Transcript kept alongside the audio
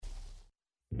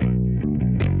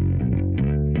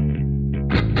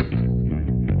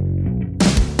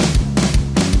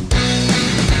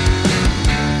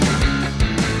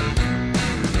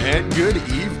good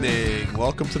evening.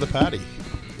 Welcome to the Patty.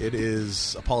 It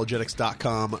is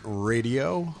apologetics.com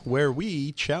radio, where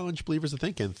we challenge believers to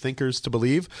think and thinkers to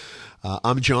believe.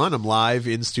 I'm John. I'm live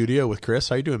in studio with Chris.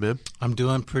 How you doing, man? I'm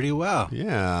doing pretty well.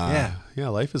 Yeah,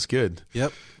 life is good.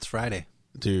 Yep, it's Friday.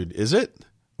 Dude, is it?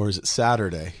 Or is it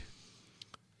Saturday?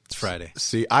 It's Friday.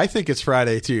 See, I think it's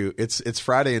Friday, too. It's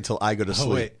Friday until I go to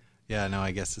sleep. Wait. Yeah, no, I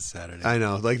guess it's Saturday. I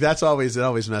know. Like, it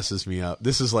always messes me up.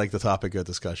 This is like the topic of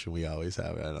discussion we always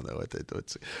have. I don't know what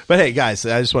it's. But hey, guys,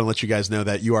 I just want to let you guys know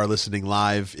that you are listening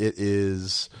live. It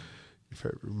is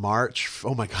March.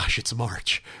 Oh my gosh, it's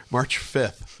March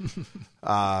 5th.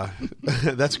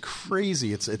 That's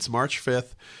crazy. It's March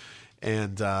 5th.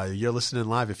 And you're listening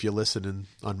live if you're listening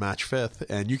on March 5th.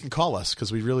 And you can call us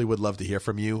because we really would love to hear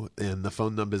from you. And the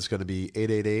phone number is going to be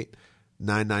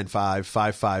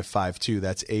 888-995-5552.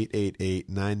 That's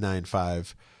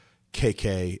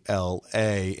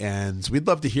 888-995-KKLA. And we'd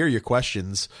love to hear your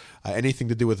questions, anything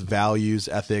to do with values,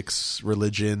 ethics,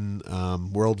 religion,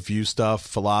 worldview stuff,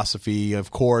 philosophy, of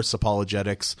course,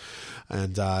 apologetics,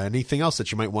 and anything else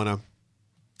that you might want to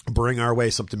bring our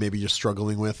way, something maybe you're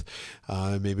struggling with.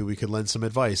 Maybe we could lend some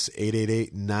advice.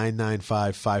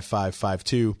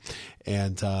 888-995-5552.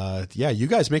 And you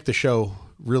guys make the show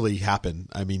really happen.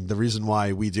 I mean, the reason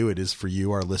why we do it is for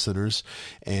you, our listeners,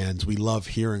 and we love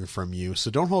hearing from you.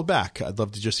 So don't hold back. I'd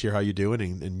love to just hear how you're doing,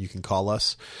 and you can call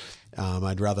us.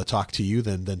 I'd rather talk to you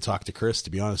than talk to Chris,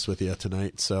 to be honest with you,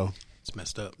 tonight. So it's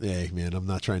messed up. Hey, man, I'm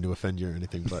not trying to offend you or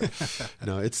anything, but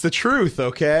no, it's the truth,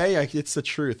 okay? It's the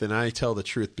truth, and I tell the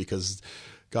truth because,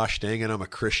 gosh dang it, I'm a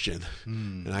Christian,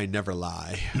 and I never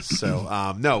lie.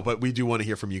 So, no, but we do want to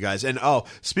hear from you guys. And,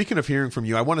 speaking of hearing from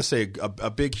you, I want to say a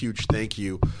big, huge thank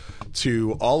you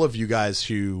to all of you guys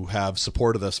who have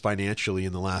supported us financially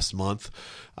in the last month.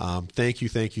 Thank you.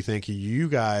 You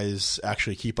guys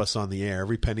actually keep us on the air.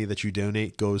 Every penny that you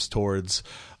donate goes towards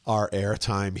our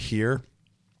airtime here.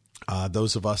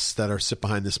 Those of us that are sit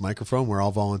behind this microphone, we're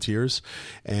all volunteers,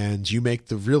 and you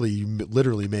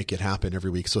literally make it happen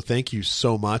every week. So thank you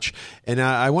so much. And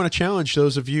I want to challenge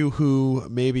those of you who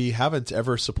maybe haven't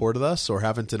ever supported us or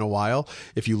haven't in a while.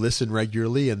 If you listen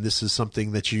regularly and this is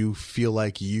something that you feel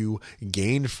like you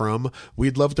gained from,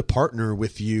 we'd love to partner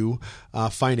with you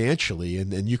financially.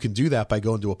 And you can do that by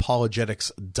going to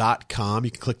apologetics.com.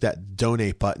 You can click that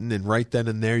donate button, and right then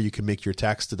and there you can make your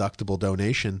tax deductible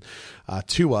donation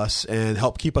to us and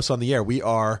help keep us on the air. We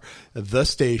are the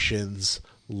station's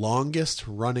longest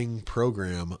running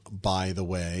program, by the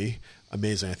way.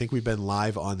 Amazing. I think we've been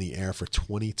live on the air for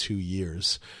 22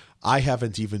 years. I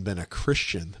haven't even been a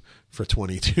Christian for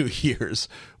 22 years,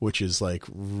 which is like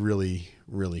really,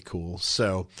 really cool.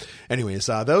 So anyways,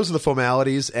 those are the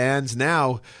formalities. And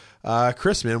now,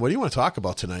 Chris, man, what do you want to talk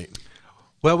about tonight?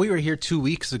 Well, we were here 2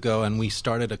 weeks ago and we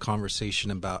started a conversation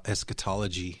about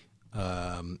eschatology.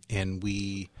 And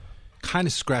we kind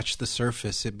of scratched the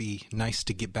surface. It'd be nice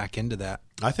to get back into that.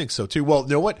 I think so too. Well, you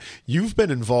know what? You've been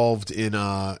involved in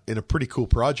a pretty cool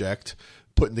project,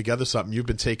 putting together something. You've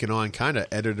been taking on kind of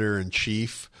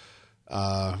editor-in-chief.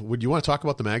 Would you want to talk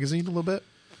about the magazine a little bit?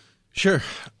 Sure.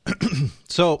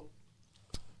 So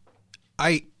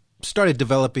I started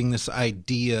developing this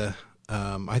idea.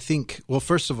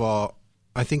 First of all,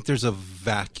 I think there's a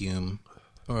vacuum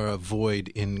or a void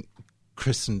in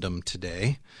Christendom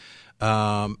today.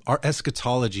 Our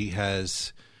eschatology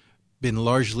has been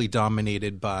largely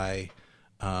dominated by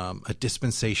a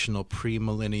dispensational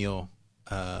premillennial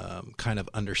kind of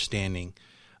understanding.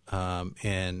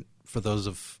 And for those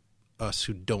of us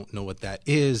who don't know what that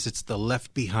is, it's the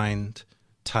Left Behind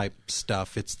type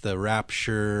stuff. It's the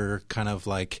rapture, kind of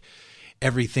like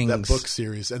everything. That book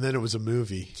series. And then it was a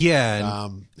movie. Yeah.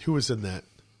 Who was in that?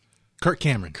 Kirk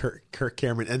Cameron. Kirk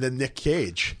Cameron. And then Nick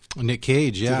Cage. Nick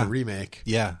Cage, yeah. Did a remake.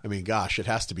 Yeah. I mean, gosh, it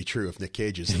has to be true if Nick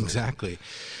Cage is in exactly.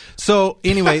 So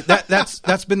anyway,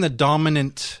 that's been the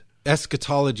dominant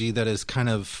eschatology that is kind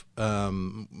of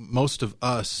most of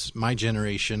us, my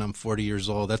generation, I'm 40 years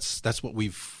old, that's what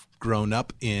we've grown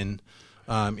up in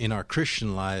our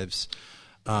Christian lives.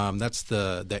 That's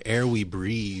the air we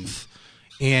breathe.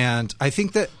 And I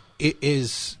think that it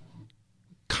is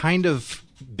kind of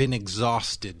been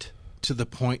exhausted to the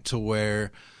point to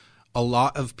where a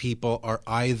lot of people are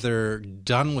either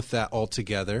done with that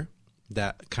altogether,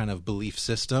 that kind of belief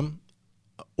system,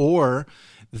 or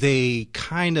they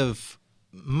kind of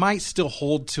might still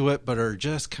hold to it, but are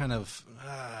just kind of,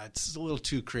 it's a little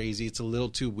too crazy. It's a little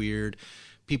too weird.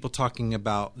 people talking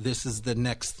about this is the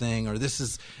next thing, or this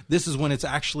is when it's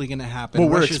actually going to happen. Well,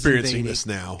 we're Russia's experiencing invading. this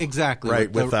now, exactly,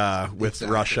 right? With exactly.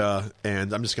 Russia,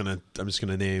 and I'm just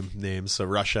gonna name names. So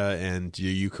Russia and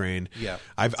Ukraine. Yeah,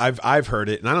 I've heard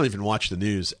it, and I don't even watch the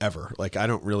news ever. Like, I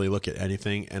don't really look at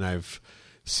anything, and I've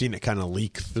seen it kind of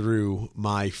leak through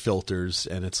my filters,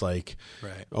 and it's like,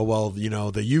 right. Oh, well,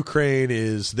 the Ukraine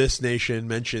is this nation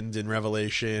mentioned in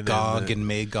Revelation, Gog and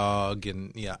Magog,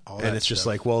 and all that it's just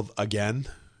stuff. like, well, again,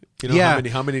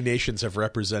 how many nations have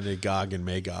represented Gog and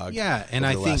Magog? Yeah, and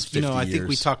over I the think last 50 I think we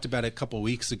years? talked about it a couple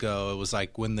weeks ago. It was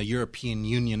like when the European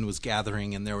Union was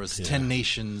gathering, and there was 10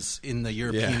 nations in the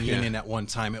European Union at one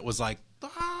time. It was like,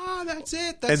 that's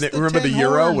it. That's and remember the 10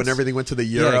 Euro, horns. when everything went to the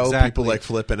Euro, Yeah, exactly. people like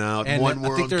flipping out. And One I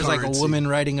world think there's like a currency. woman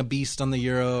riding a beast on the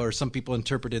Euro, or some people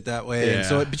interpret it that way. Yeah. And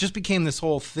so it just became this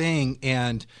whole thing.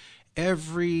 And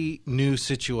every new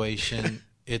situation,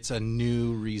 it's a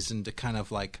new reason to kind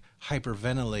of like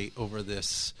hyperventilate over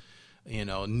this,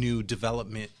 new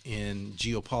development in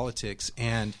geopolitics.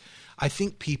 And I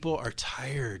think people are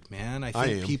tired, man. I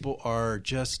think people are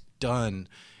just done.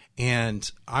 And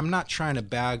I'm not trying to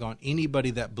bag on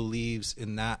anybody that believes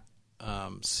in that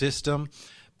system,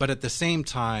 but at the same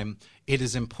time, it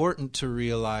is important to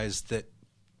realize that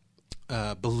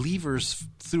believers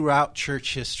throughout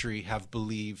church history have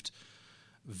believed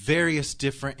various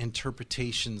different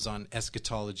interpretations on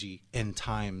eschatology, end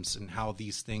times, and how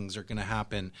these things are going to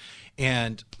happen.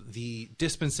 And the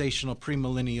dispensational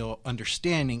premillennial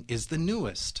understanding is the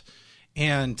newest.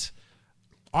 And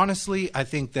honestly, I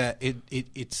think that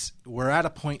it's we're at a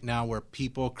point now where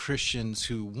Christians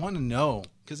who want to know,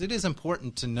 because it is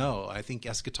important to know. I think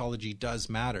eschatology does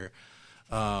matter.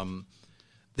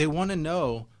 They want to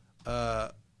know,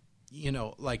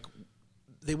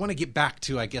 they want to get back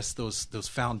to, I guess, those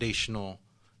foundational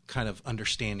kind of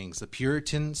understandings. The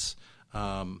Puritans,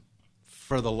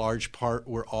 for the large part,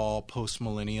 were all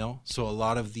post-millennial. So a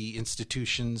lot of the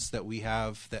institutions that we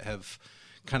have that have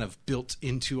kind of built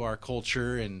into our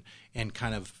culture and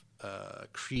kind of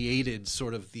created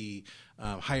sort of the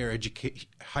higher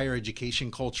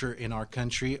education culture in our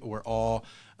country were all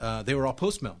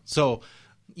post-mill. So,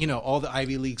 all the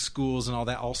Ivy League schools and all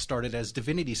that all started as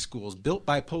divinity schools built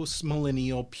by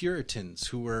post-millennial Puritans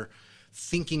who were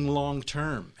thinking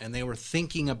long-term, and they were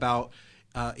thinking about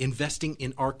investing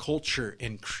in our culture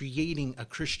and creating a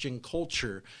Christian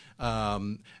culture,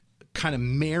 kind of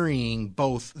marrying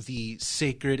both the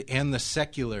sacred and the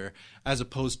secular, as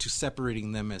opposed to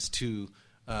separating them as two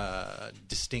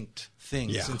distinct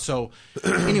things. Yeah. And so,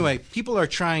 anyway, people are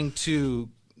trying to.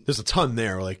 There's a ton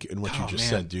there, like in what you just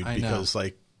said, dude. Because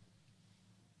like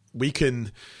we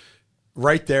can,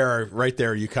 right there,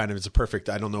 you kind of, it's a perfect.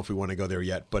 I don't know if we want to go there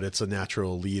yet, but it's a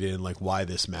natural lead in, like why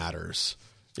this matters.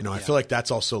 I feel like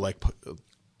that's also like.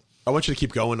 I want you to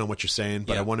keep going on what you're saying,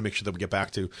 but I want to make sure that we get back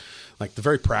to like the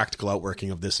very practical outworking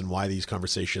of this and why these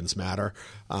conversations matter.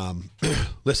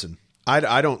 Listen,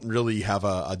 I don't really have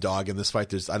a dog in this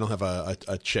fight. I don't have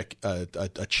a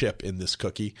chip in this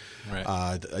cookie.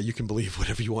 Right. You can believe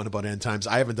whatever you want about end times.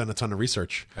 I haven't done a ton of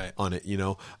research on it.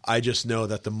 I just know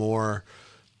that the more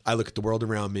I look at the world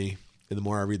around me and the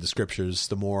more I read the scriptures,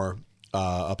 the more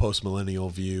a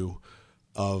post-millennial view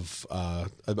of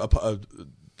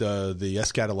the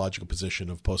eschatological position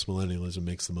of postmillennialism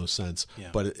makes the most sense. Yeah.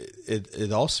 But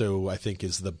it also, I think,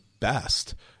 is the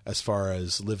best as far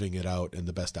as living it out and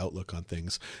the best outlook on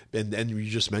things. And you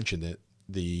just mentioned it.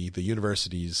 The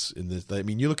universities in this, I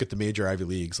mean, you look at the major Ivy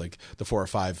Leagues, like the 4 or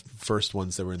 5 first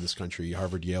ones that were in this country,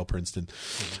 Harvard, Yale, Princeton,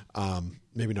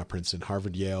 maybe not Princeton,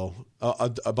 Harvard, Yale,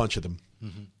 a bunch of them.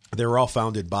 Mm-hmm. They were all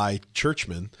founded by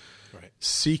churchmen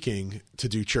seeking to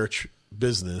do church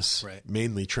business,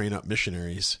 mainly train up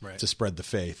missionaries to spread the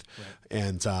faith.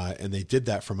 And they did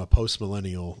that from a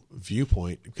post-millennial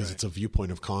viewpoint, because it's a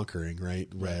viewpoint of conquering,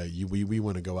 right? Where we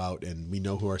want to go out and we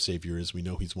know who our Savior is. We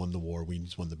know he's won the war.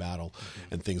 He's won the battle,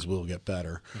 and things will get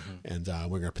better. And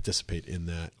we're going to participate in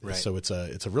that. So it's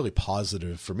a really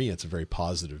positive, for me, it's a very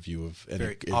positive view of, and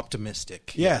very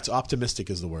optimistic. Yeah, it's optimistic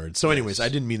is the word. So anyways, I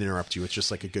didn't mean to interrupt you. It's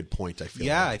just like a good point, I feel.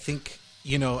 Yeah, I think,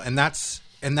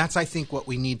 and that's I think what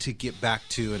we need to get back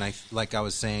to. And like I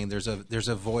was saying, there's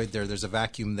a void there, there's a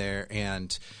vacuum there,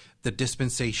 and the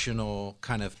dispensational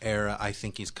kind of era, I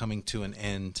think, is coming to an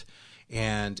end.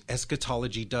 And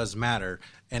eschatology does matter,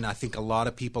 and I think a lot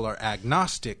of people are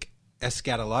agnostic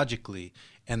eschatologically,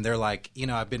 and they're like,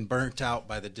 I've been burnt out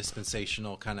by the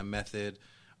dispensational kind of method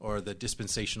or the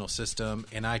dispensational system,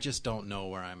 and I just don't know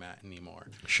where I'm at anymore.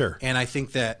 Sure. And I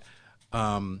think that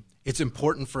it's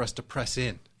important for us to press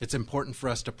in. It's important for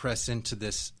us to press into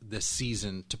this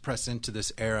season, to press into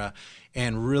this era,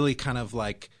 and really kind of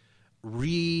like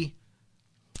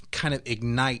kind of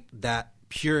ignite that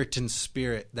Puritan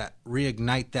spirit, that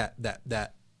reignite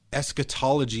that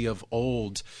eschatology of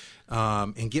old,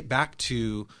 and get back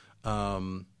to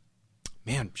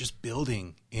just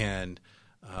building and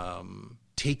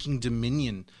taking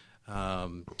dominion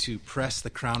to press the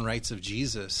crown rights of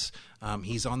Jesus.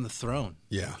 He's on the throne.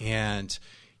 Yeah. And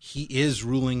he is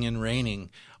ruling and reigning.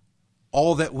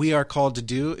 All that we are called to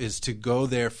do is to go,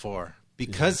 therefore,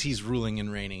 because he's ruling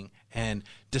and reigning, and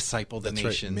disciple the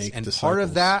nations. Right. And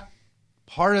disciples.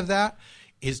 part of that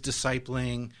is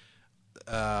discipling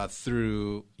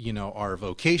through, our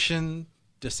vocation,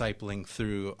 discipling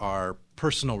through our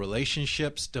personal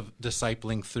relationships,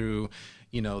 discipling through,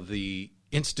 the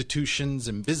institutions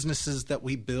and businesses that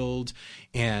we build,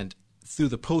 and through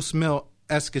the post-mill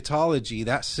eschatology,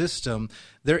 that system.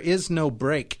 There is no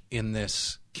break in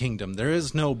this kingdom. There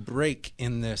is no break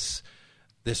in this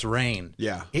reign.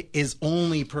 Yeah. It is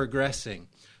only progressing.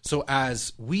 So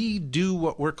as we do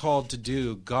what we're called to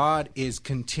do, God is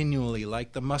continually,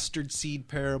 like the mustard seed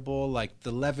parable, like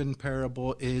the leaven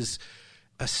parable, is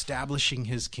establishing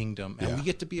his kingdom. And we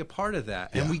get to be a part of that.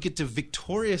 And we get to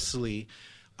victoriously,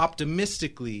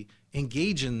 optimistically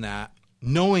engage in that,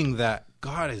 knowing that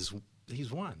God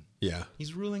he's won. Yeah.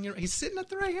 He's ruling. He's sitting at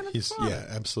the right hand of the Father. Yeah,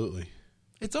 absolutely.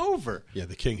 It's over. Yeah,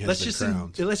 the king has been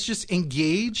crowned. Let's just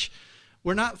engage.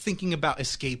 We're not thinking about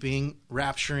escaping,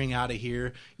 rapturing out of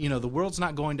here. The world's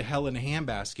not going to hell in a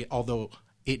handbasket, although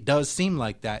it does seem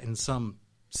like that in some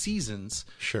seasons.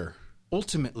 Sure.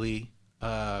 Ultimately,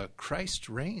 Christ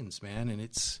reigns, man. And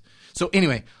so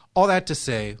anyway, all that to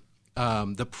say,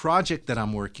 the project that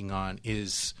I'm working on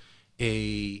is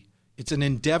it's an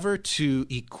endeavor to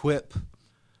equip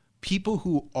people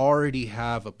who already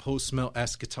have a post-mill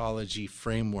eschatology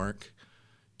framework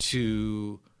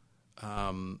to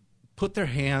put their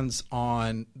hands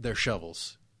on their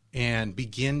shovels and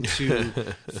begin to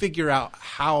figure out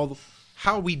how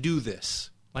we do this.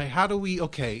 Like, how do we?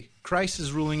 Okay, Christ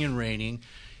is ruling and reigning.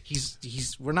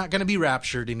 We're not going to be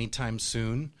raptured anytime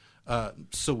soon,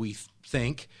 so we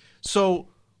think. So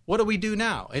what do we do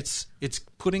now? It's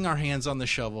putting our hands on the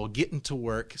shovel, getting to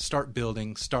work, start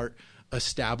building, start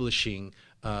establishing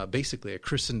basically a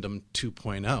Christendom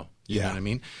 2.0. You know what I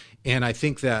mean? And I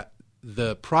think that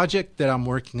the project that I'm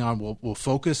working on will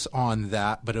focus on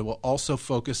that, but it will also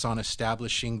focus on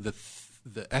establishing the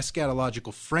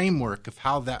eschatological framework of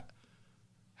how that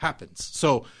happens.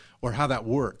 So, or how that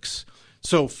works.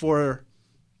 So for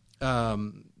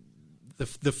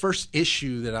the first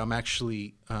issue that I'm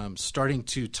actually starting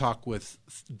to talk with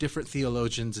different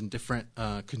theologians and different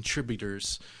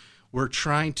contributors, we're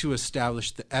trying to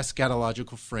establish the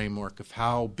eschatological framework of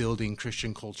how building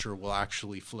Christian culture will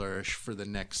actually flourish for the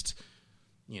next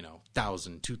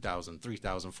 1,000, 2,000,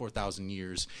 3,000, 4,000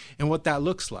 years, and what that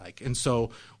looks like. And so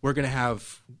we're going to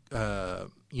have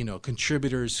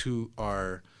contributors who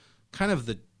are kind of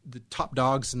the top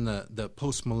dogs in the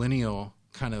post-millennial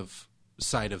kind of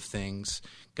side of things,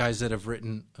 guys that have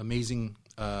written amazing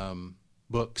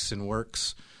books and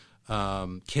works.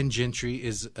 Ken Gentry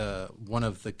is one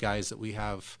of the guys that we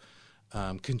have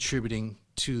contributing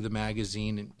to the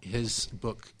magazine, and his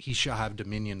book, He Shall Have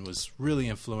Dominion, was really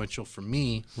influential for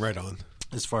me. Right on.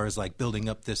 As far as like building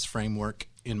up this framework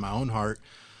in my own heart.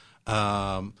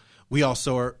 We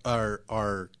also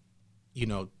are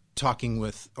talking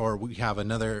with, or we have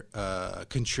another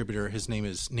contributor. His name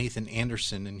is Nathan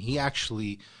Anderson, and he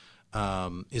actually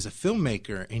is a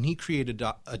filmmaker, and he created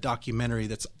a documentary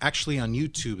that's actually on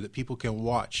YouTube that people can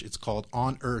watch. It's called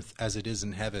On Earth as It Is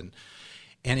in Heaven.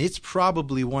 And it's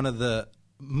probably one of the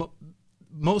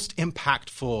most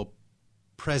impactful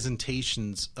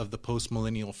presentations of the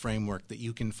post-millennial framework that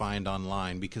you can find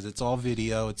online, because it's all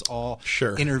video, it's all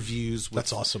interviews with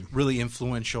That's awesome. Really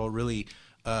influential, really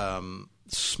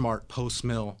smart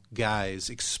post-mill guys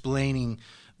explaining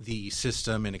the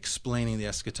system and explaining the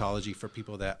eschatology for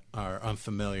people that are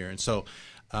unfamiliar. And so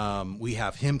we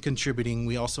have him contributing.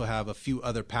 We also have a few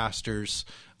other pastors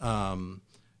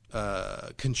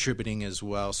contributing as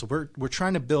well. So we're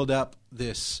trying to build up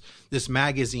this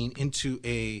magazine into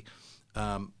a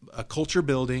culture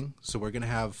building. So we're going to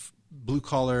have blue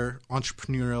collar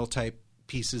entrepreneurial type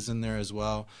pieces in there as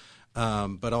well,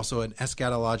 but also an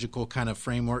eschatological kind of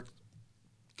framework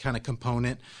kind of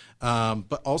component.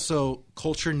 But also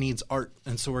culture needs art,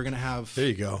 and so we're going to have. There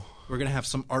you go. We're going to have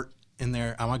some art in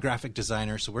there. I'm a graphic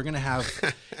designer, so we're going to have.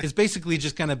 It's basically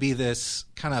just going to be this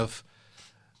kind of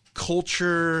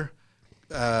culture,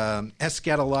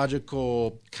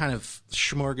 eschatological kind of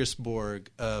smorgasbord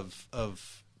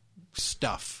of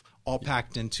stuff, all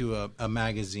packed into a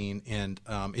magazine, and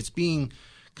it's being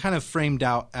kind of framed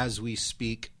out as we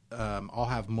speak. I'll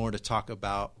have more to talk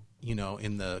about,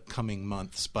 in the coming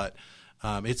months. But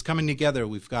it's coming together.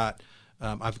 We've got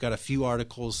I've got a few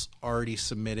articles already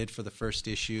submitted for the first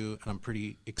issue, and I'm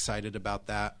pretty excited about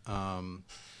that.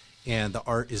 And the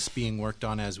art is being worked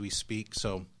on as we speak.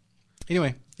 So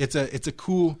anyway, it's a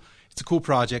cool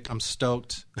project. I'm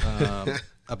stoked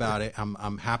about it.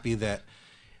 I'm happy that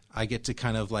I get to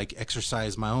kind of like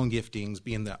exercise my own giftings,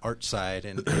 being the art side,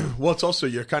 and well, it's also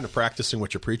you're kind of practicing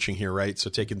what you're preaching here, right? So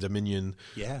taking dominion,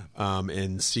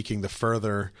 and seeking to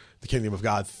further the kingdom of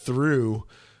God through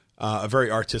a very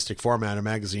artistic format, a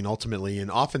magazine, ultimately. And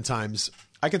oftentimes,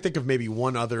 I can think of maybe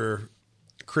one other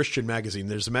Christian magazine.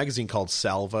 There's a magazine called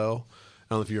Salvo. I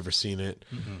don't know if you've ever seen it.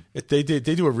 Mm-hmm. They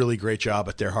do a really great job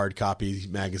at their hard copy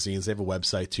magazines. They have a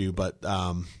website too, but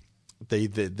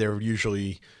they're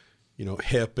usually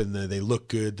hip, and they look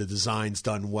good. The design's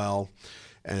done well.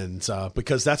 And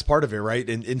because that's part of it, right?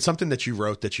 And something that you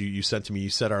wrote that you sent to me,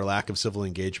 you said our lack of civil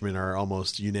engagement, our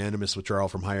almost unanimous withdrawal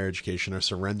from higher education, our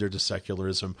surrender to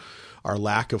secularism, our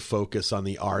lack of focus on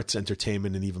the arts,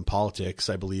 entertainment, and even politics,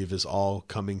 I believe, is all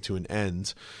coming to an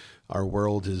end. Our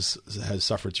world has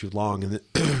suffered too long, and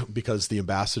because the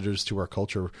ambassadors to our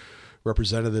culture,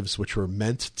 representatives which were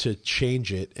meant to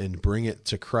change it and bring it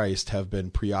to Christ, have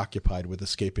been preoccupied with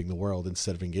escaping the world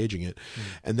instead of engaging it.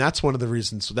 And that's one of the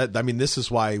reasons this is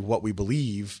why what we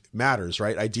believe matters,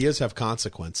 right? Ideas have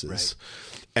consequences. Right.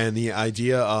 And the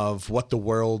idea of where the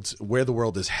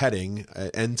world is heading,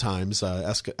 end times, our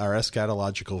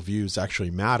eschatological views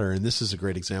actually matter. And this is a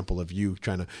great example of you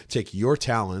trying to take your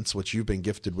talents, which you've been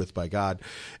gifted with by God,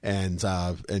 and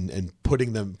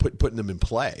putting them in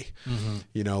play,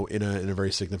 in a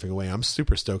very significant way. I'm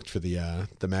super stoked for the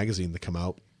magazine to come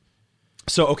out.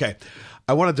 So, okay,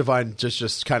 I want to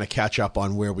just kind of catch up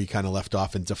on where we kind of left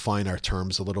off and define our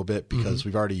terms a little bit, because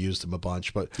we've already used them a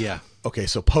bunch. But yeah, okay,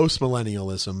 so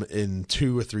post-millennialism in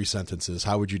 2 or 3 sentences,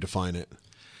 how would you define it?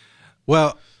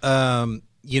 Well, the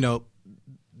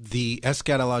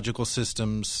eschatological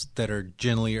systems that are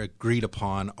generally agreed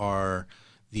upon are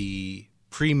the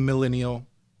premillennial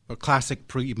or classic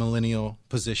premillennial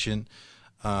position,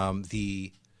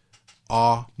 the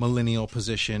millennial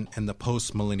position, and the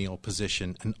post-millennial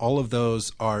position. And all of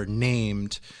those are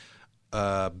named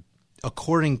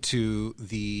according to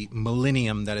the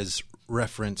millennium that is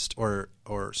referenced or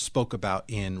spoke about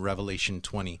in Revelation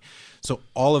 20. So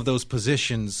all of those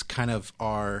positions kind of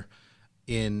are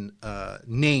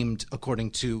named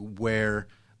according to where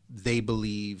they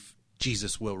believe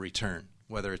Jesus will return,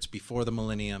 whether it's before the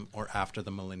millennium or after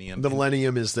the millennium. The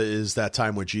millennium is that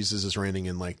time when Jesus is reigning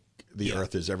and like the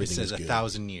earth is everything. It says is good.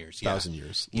 1,000 years. 1,000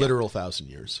 years. Literal 1,000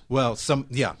 years. Well,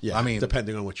 I mean,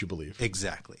 depending on what you believe.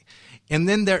 Exactly. And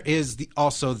then there is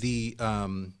also the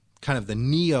kind of the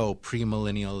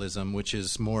neo-premillennialism, which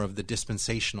is more of the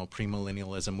dispensational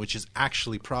premillennialism, which is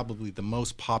actually probably the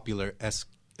most popular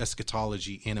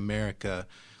eschatology in America,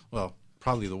 well,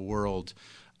 probably the world,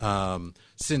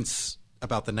 since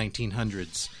about the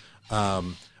 1900s.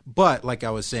 But like I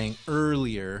was saying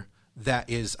earlier, that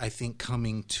is, I think,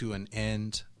 coming to an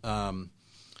end, and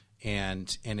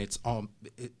it's all.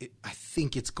 I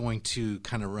think it's going to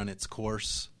kind of run its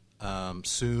course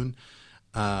soon.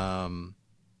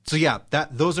 So yeah,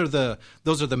 those are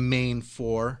the main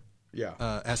 4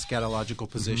 eschatological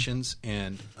positions,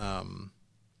 and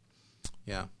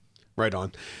yeah, right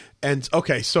on. And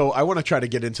okay, so I want to try to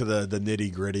get into the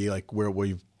nitty gritty, like where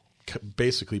we've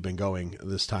basically been going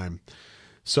this time.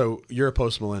 So you're a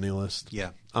post-millennialist.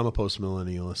 Yeah. I'm a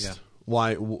post-millennialist. Yeah.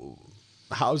 Why?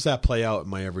 How does that play out in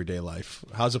my everyday life?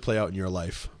 How does it play out in your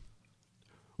life?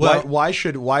 Well, why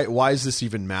does this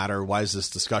even matter? Why does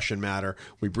this discussion matter?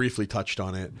 We briefly touched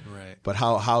on it. Right. But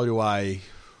how do I?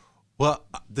 Well,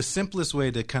 the simplest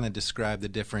way to kind of describe the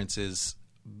difference is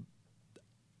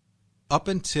up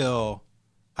until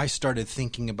I started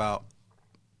thinking about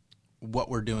what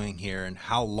we're doing here and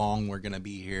how long we're going to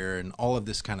be here and all of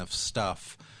this kind of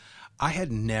stuff, I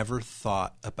had never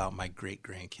thought about my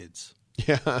great-grandkids.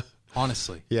 Yeah.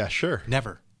 Honestly. Yeah, sure.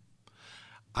 Never.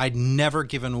 I'd never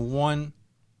given 1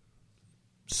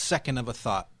 second of a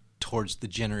thought towards the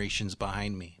generations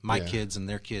behind me, my kids and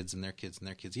their kids and their kids and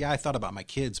their kids. Yeah, I thought about my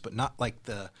kids, but not like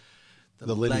the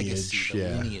legacy,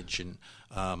 the lineage, and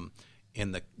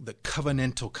the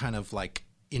covenantal kind of like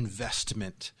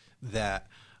investment that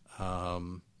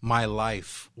my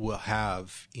life will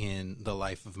have in the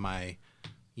life of my,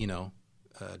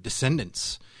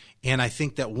 descendants. And I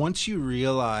think that once you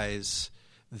realize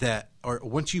that, or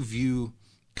once you view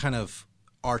kind of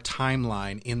our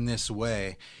timeline in this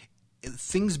way,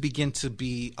 things begin to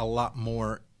be a lot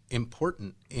more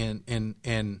important. And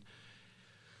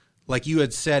like you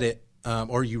had said it,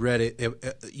 or you read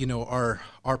it, you know,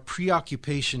 our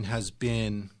preoccupation has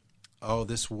been, oh,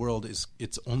 this world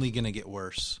it's only going to get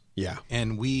worse. Yeah.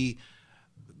 And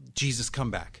Jesus,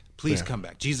 come back. Please come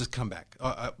back. Jesus, come back.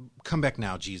 Come back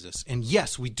now, Jesus. And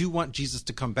yes, we do want Jesus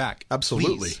to come back.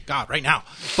 Absolutely. Please, God, right now.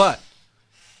 But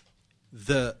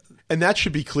and that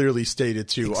should be clearly stated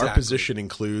too. Exactly. Our position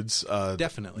includes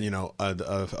definitely, you know,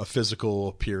 a physical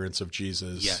appearance of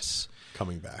Jesus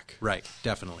coming back. Right,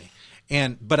 definitely.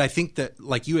 But I think that,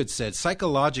 like you had said,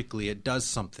 psychologically it does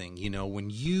something. You know, when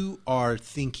you are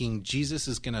thinking Jesus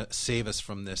is going to save us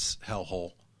from this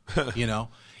hellhole, you know,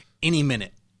 any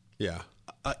minute. Yeah.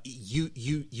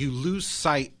 You lose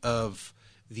sight of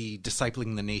the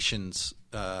discipling the nations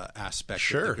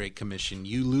aspect of the Great Commission.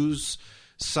 You lose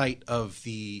sight of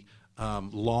the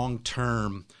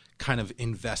long-term kind of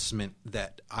investment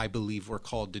that I believe we're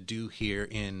called to do here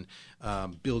in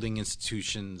building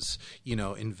institutions, you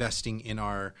know, investing in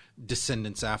our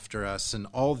descendants after us, and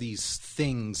all these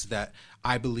things that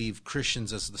I believe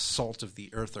Christians as the salt of the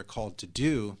earth are called to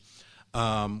do.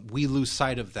 We lose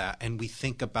sight of that, and we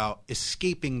think about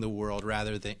escaping the world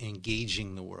rather than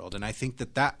engaging the world. And I think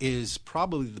that is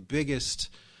probably the biggest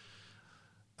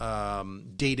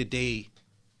day-to-day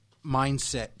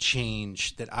mindset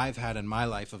change that I've had in my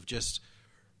life, of just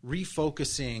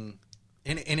refocusing.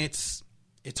 And it's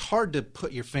hard to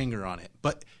put your finger on it,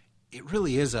 but it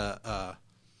really is it's a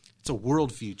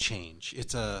worldview change.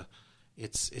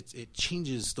 It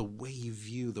changes the way you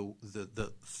view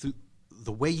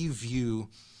the way you view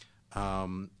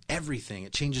everything.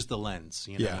 It changes the lens.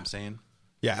 You know what I'm saying?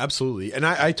 Yeah, absolutely. And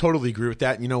I totally agree with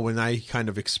that. You know, when I kind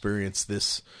of experienced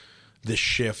this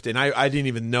shift, and I didn't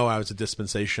even know I was a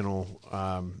dispensational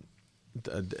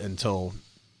until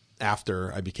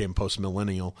after I became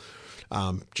post-millennial.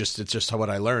 It's just what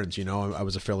I learned. You know, I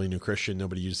was a fairly new Christian.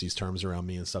 Nobody used these terms around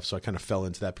me and stuff. So I kind of fell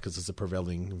into that because it's a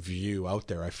prevailing view out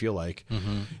there, I feel like.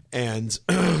 Mm-hmm. And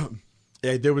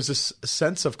there was this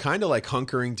sense of kind of like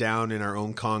hunkering down in our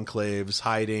own conclaves,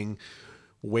 hiding,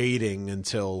 waiting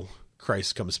until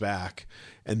Christ comes back,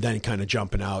 and then kind of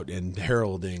jumping out and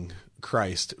heralding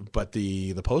Christ. But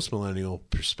the post-millennial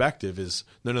perspective is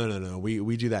no.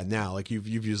 We do that now. Like you've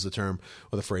used the term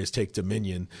or the phrase "take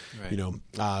dominion." Right. You know,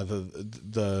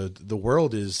 the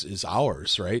world is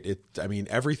ours, right? I mean,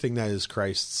 everything that is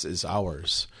Christ's is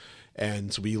ours,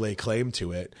 and we lay claim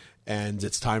to it. And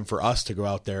it's time for us to go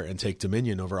out there and take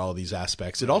dominion over all these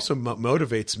aspects. It also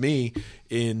motivates me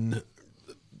in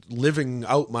living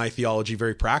out my theology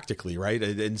very practically, right?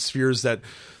 In spheres that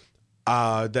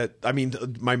I mean,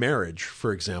 my marriage,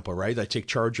 for example, right? I take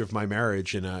charge of my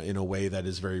marriage in a way that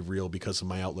is very real because of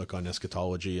my outlook on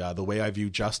eschatology. The way I view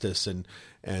justice and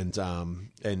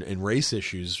race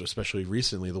issues, especially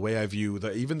recently, the way I view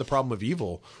even the problem of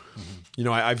evil. Mm-hmm. You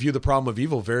know, I view the problem of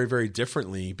evil very, very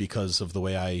differently because of the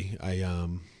way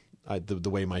the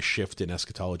way my shift in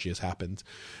eschatology has happened.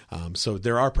 So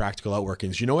there are practical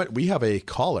outworkings. You know what? We have a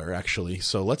caller actually.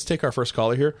 So let's take our first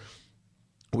caller here.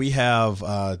 We have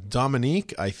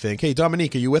Dominique, I think. Hey,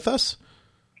 Dominique, are you with us?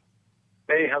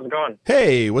 Hey, how's it going?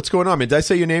 Hey, what's going on, man? Did I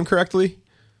say your name correctly?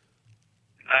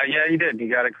 Yeah, you did. You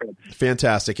got it correct.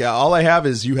 Fantastic. Yeah, all I have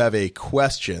is you have a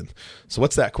question. So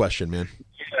what's that question, man?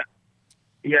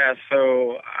 Yeah,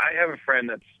 so I have a friend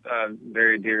that's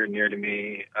very dear and near to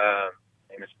me. Her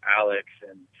name is Alex.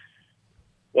 And,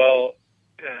 well,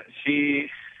 she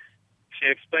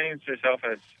explains herself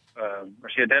as or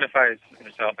she identifies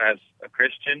herself as a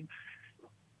Christian.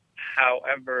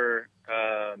 However,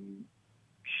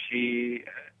 she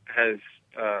has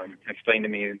explained to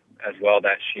me as well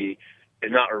that she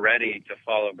is not ready to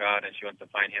follow God, and she wants to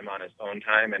find Him on His own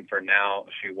time. And for now,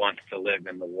 she wants to live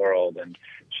in the world, and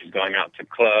she's going out to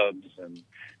clubs, and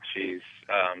she's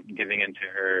giving into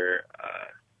her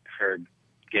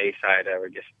gay side. I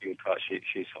would guess you would call it.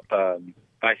 She's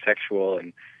bisexual,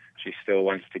 and she still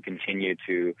wants to continue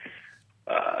to,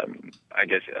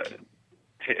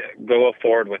 go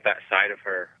forward with that side of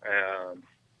her.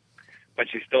 But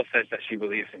she still says that she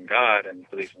believes in God and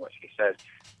believes in what she says.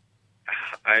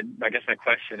 I guess my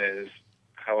question is,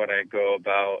 how would I go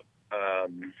about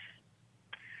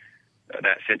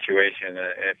that situation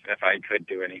if I could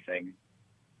do anything?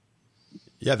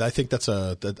 Yeah, I think it's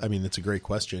a great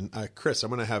question. Chris, do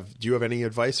you have any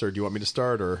advice, or do you want me to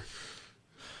start, or?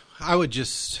 I would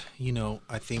just,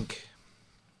 I think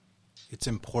it's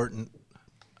important.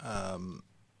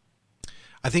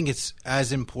 I think it's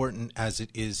as important as it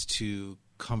is to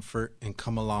comfort and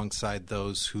come alongside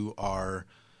those who are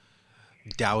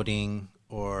doubting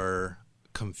or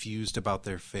confused about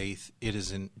their faith. It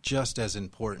is just as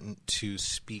important to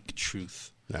speak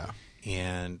truth. Yeah.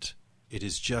 And it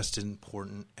is just as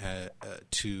important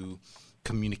to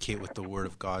communicate what the Word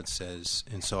of God says.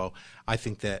 And so I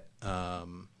think that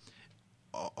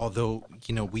although,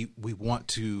 we want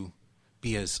to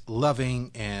be as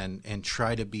loving and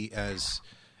try to be as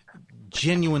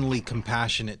genuinely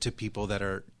compassionate to people that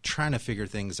are trying to figure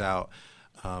things out,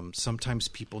 sometimes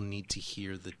people need to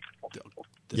hear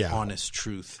the honest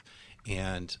truth.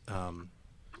 And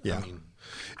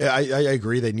I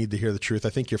agree. They need to hear the truth. I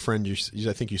think your friend,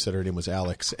 I think you said her name was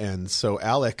Alex. And so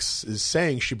Alex is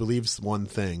saying she believes one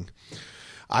thing.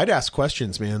 I'd ask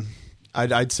questions, man.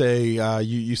 I'd say,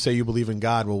 you say you believe in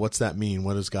God. Well, what's that mean?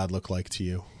 What does God look like to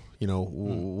you?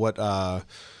 What,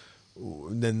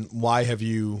 then why have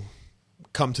you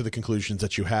come to the conclusions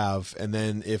that you have? And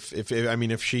then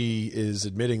if she is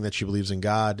admitting that she believes in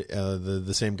God,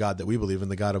 the same God that we believe in,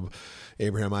 the God of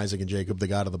Abraham, Isaac, and Jacob, the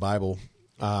God of the Bible,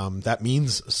 that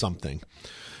means something.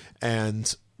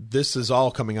 And this is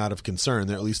all coming out of concern.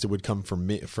 Or at least it would come from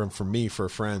me, from me for a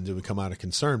friend. It would come out of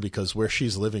concern because where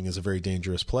she's living is a very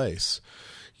dangerous place.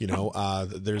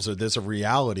 There's a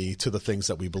reality to the things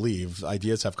that we believe.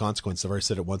 Ideas have consequences. I've already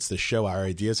said it once this show. Our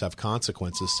ideas have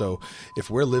consequences. So if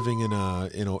we're living in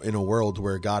a world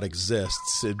where God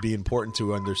exists, it'd be important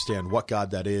to understand what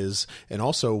God that is, and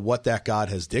also what that God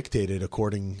has dictated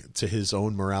according to His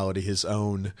own morality, His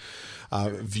own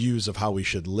views of how we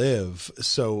should live.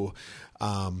 So,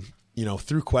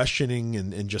 through questioning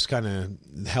and just kind of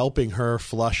helping her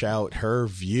flush out her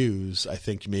views, I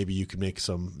think maybe you could make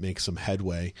some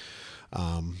headway.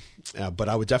 But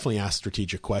I would definitely ask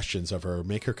strategic questions of her,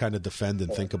 make her kind of defend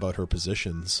and think about her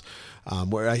positions.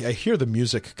 Where I hear the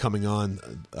music coming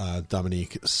on,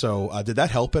 Dominique. So did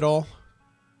that help at all?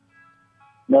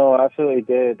 No, absolutely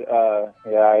did.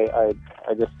 I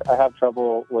have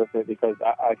trouble with it because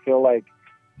I feel like,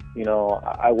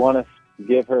 I want to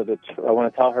give her I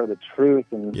want to tell her the truth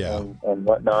and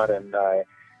whatnot,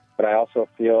 but I also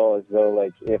feel as though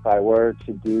like if I were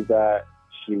to do that,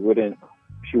 she wouldn't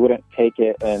take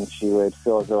it, and she would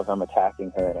feel as though I'm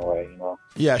attacking her in a way,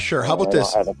 Yeah, sure. How about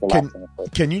this?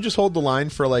 Can you just hold the line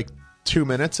for like 2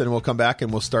 minutes, and we'll come back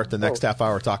and we'll start the next half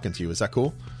hour talking to you? Is that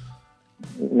cool?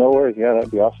 No worries. Yeah,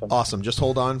 that'd be awesome. Awesome. Just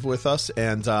hold on with us,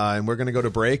 and we're going to go to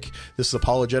break. This is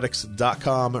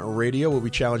apologetics.com radio, where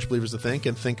we challenge believers to think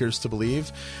and thinkers to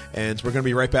believe. And we're going to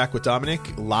be right back with Dominic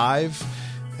live,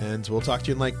 and we'll talk to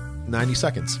you in like 90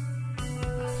 seconds.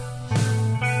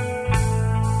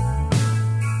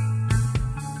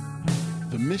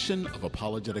 The mission of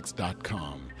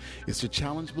apologetics.com is to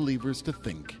challenge believers to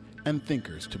think and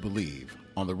thinkers to believe,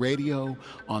 on the radio,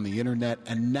 on the internet,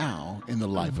 and now in the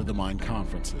Life of the Mind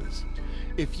conferences.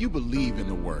 If you believe in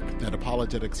the work that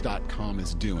apologetics.com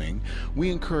is doing, we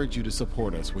encourage you to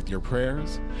support us with your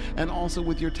prayers and also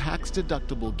with your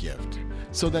tax-deductible gift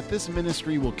so that this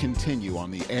ministry will continue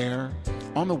on the air,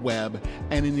 on the web,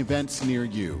 and in events near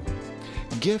you.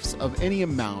 Gifts of any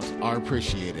amount are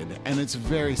appreciated, and it's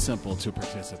very simple to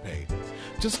participate.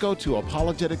 Just go to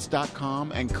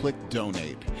apologetics.com and click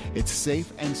Donate. It's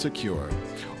safe and secure.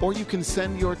 Or you can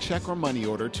send your check or money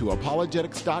order to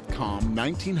apologetics.com,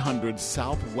 1900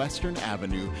 Southwestern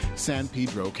Avenue, San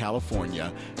Pedro,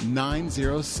 California,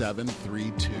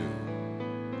 90732.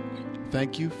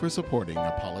 Thank you for supporting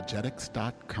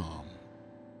apologetics.com.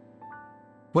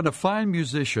 When a fine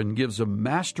musician gives a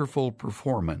masterful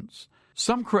performance,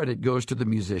 some credit goes to the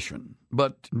musician,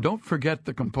 but don't forget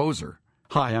the composer.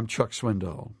 Hi, I'm Chuck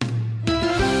Swindoll.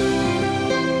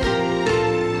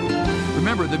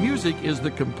 Remember, the music is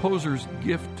the composer's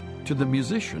gift to the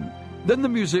musician. Then the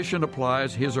musician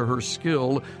applies his or her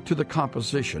skill to the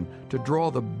composition to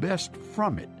draw the best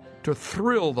from it, to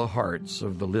thrill the hearts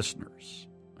of the listeners.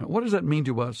 Now, what does that mean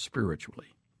to us spiritually?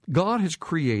 God has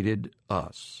created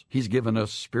us. He's given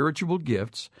us spiritual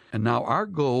gifts, and now our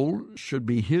goal should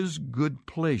be His good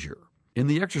pleasure in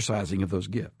the exercising of those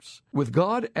gifts. With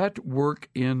God at work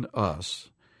in us,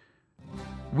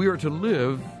 we are to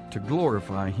live to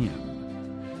glorify Him.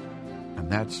 And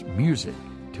that's music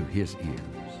to His ears.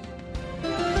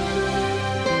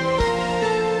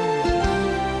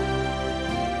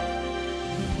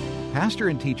 Pastor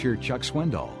and teacher Chuck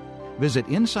Swindoll. Visit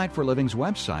Insight for Living's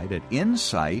website at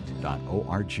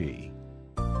insight.org.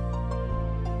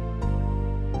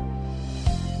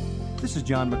 This is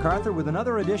John MacArthur with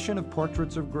another edition of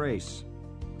Portraits of Grace.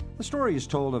 The story is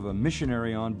told of a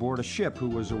missionary on board a ship who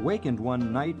was awakened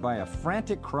one night by a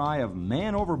frantic cry of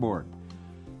 "Man overboard!"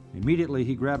 Immediately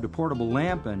he grabbed a portable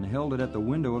lamp and held it at the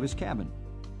window of his cabin.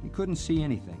 He couldn't see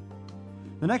anything.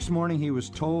 The next morning he was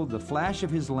told the flash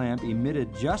of his lamp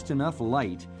emitted just enough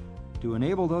light to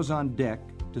enable those on deck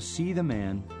to see the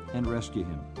man and rescue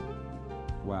him.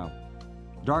 Wow.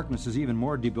 Darkness is even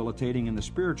more debilitating in the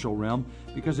spiritual realm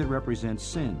because it represents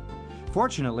sin.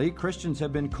 Fortunately, Christians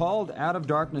have been called out of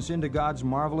darkness into God's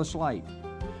marvelous light.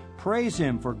 Praise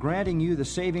Him for granting you the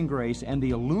saving grace and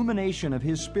the illumination of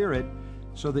His Spirit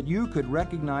so that you could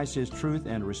recognize His truth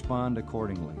and respond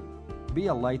accordingly. Be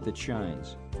a light that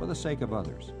shines for the sake of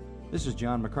others. This is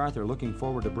John MacArthur looking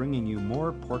forward to bringing you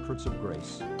more Portraits of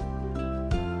Grace.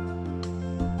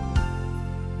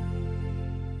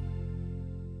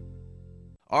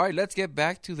 All right, let's get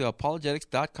back to the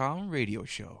Apologetics.com radio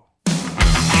show.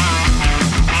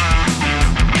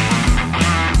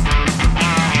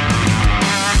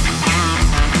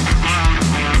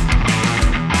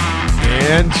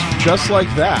 And just like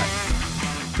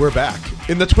that, we're back.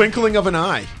 In the twinkling of an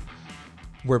eye,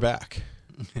 we're back.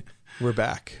 We're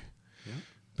back. Yeah.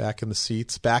 Back in the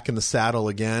seats, back in the saddle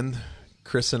again.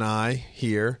 Chris and I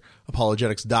here,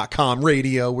 Apologetics.com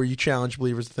radio, where you challenge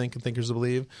believers to think and thinkers to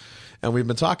believe. And we've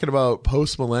been talking about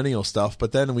post-millennial stuff,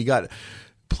 but then we got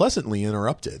pleasantly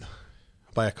interrupted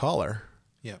by a caller,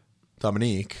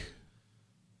 Dominique,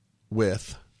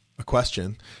 with a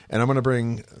question. And I'm going to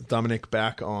bring Dominic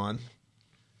back on,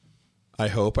 I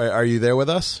hope. Are you there with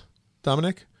us,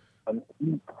 Dominic?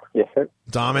 Yes, sir.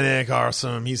 Dominic,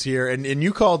 awesome. He's here. And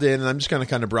you called in, and I'm just going to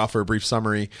kind of offer a brief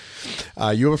summary.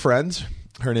 You have a friend.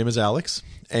 Her name is Alex,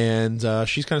 and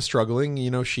she's kind of struggling. You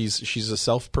know, she's a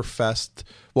self-professed,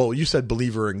 well, you said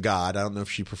believer in God. I don't know if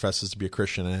she professes to be a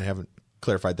Christian, and I haven't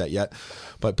clarified that yet.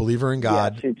 But believer in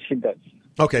God. Yeah, she does.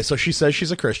 Okay, so she says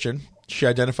she's a Christian. She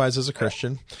identifies as a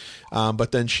Christian,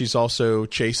 but then she's also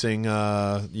chasing,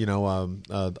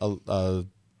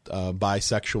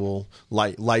 bisexual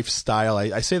lifestyle.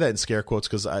 I say that in scare quotes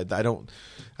because I don't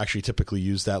actually typically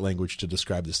use that language to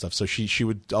describe this stuff. So she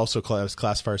would also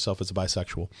classify herself as a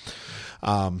bisexual.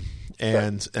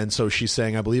 And so she's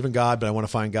saying, I believe in God, but I want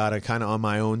to find God kind of on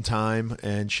my own time.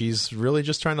 And she's really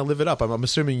just trying to live it up. I'm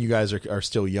assuming you guys are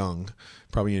still young,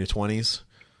 probably in your 20s.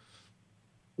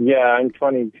 Yeah, I'm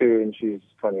 22 and she's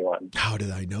 21. How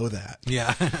did I know that?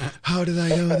 Yeah. How did I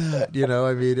know that? You know,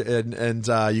 I mean, and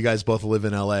you guys both live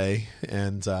in LA,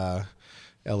 and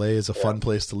LA is a fun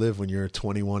place to live when you're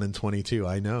 21 and 22.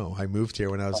 I know. I moved here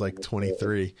when I was like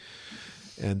 23.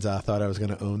 And thought I was going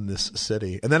to own this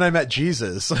city. And then I met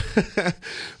Jesus.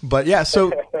 But yeah,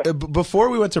 so before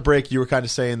we went to break, you were kind of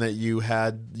saying that you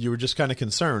were just kind of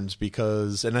concerned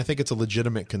because, and I think it's a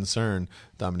legitimate concern,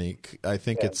 Dominic. I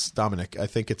think it's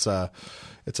a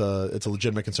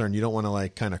legitimate concern. You don't want to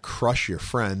like kind of crush your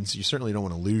friends. You certainly don't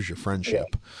want to lose your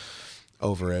friendship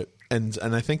over it. And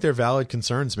I think they're valid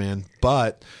concerns, man.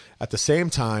 But at the same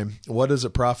time, what does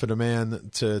it profit a man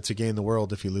to gain the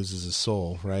world if he loses his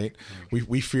soul? Right? We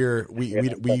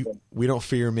don't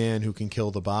fear man who can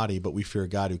kill the body, but we fear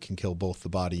God who can kill both the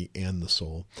body and the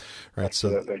soul. Right?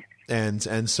 Absolutely.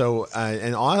 So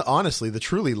honestly, the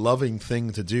truly loving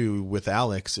thing to do with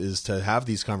Alex is to have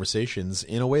these conversations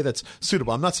in a way that's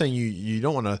suitable. I'm not saying you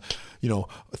don't want to,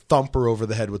 thump her over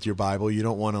the head with your Bible. You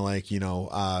don't want to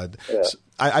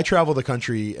I travel the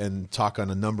country and talk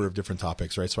on a number of different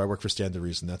topics, right? So I work for Stand to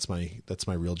Reason. That's my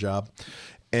real job.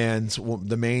 And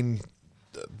the main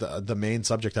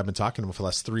subject I've been talking about for the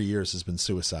last 3 years has been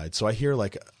suicide. So I hear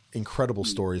like incredible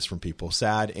stories from people,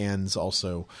 sad and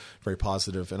also very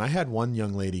positive. And I had one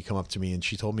young lady come up to me and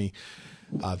she told me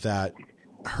that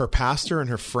her pastor and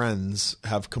her friends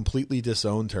have completely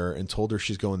disowned her and told her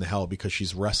she's going to hell because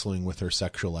she's wrestling with her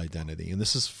sexual identity. And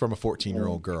this is from a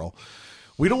 14-year-old girl.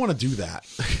 We don't want to do that.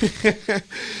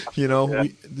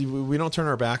 We don't turn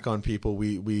our back on people.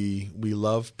 We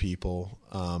love people.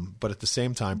 But at the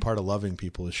same time, part of loving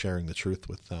people is sharing the truth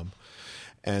with them.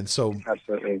 And so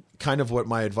absolutely, kind of what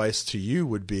my advice to you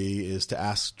would be is to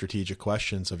ask strategic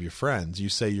questions of your friends. You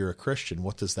say you're a Christian.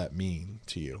 What does that mean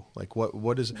to you? Like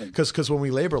what is, because when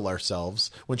we label ourselves,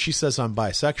 when she says I'm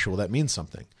bisexual, that means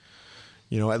something,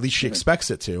 at least she expects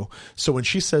it to. So when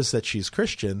she says that she's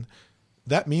Christian,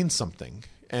 that means something.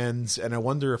 And I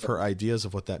wonder if her ideas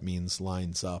of what that means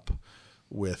lines up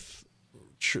with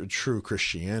true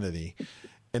Christianity.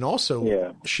 And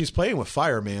also she's playing with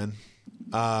fire, man.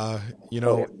 And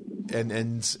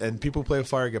people who play with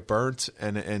fire get burnt.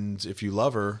 And if you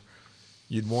love her,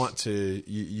 you'd want to,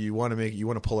 you want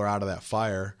to pull her out of that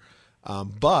fire.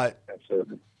 But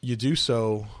absolutely, you do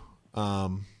so,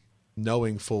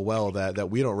 knowing full well that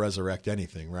we don't resurrect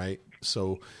anything, right?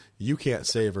 So you can't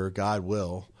save her, God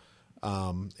will.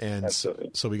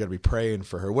 So we got to be praying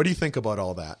for her. What do you think about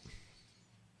all that?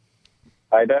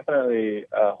 I definitely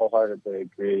wholeheartedly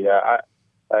agree. Yeah,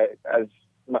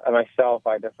 myself,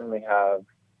 I definitely have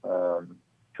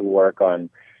to work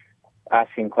on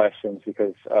asking questions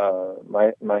because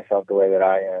myself, the way that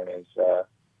I am is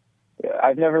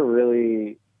I've never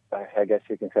really, I guess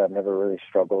you can say, I've never really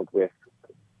struggled with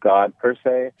God per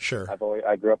se. Sure.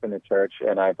 I grew up in the church,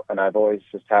 and I've always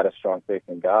just had a strong faith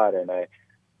in God, and I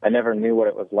never knew what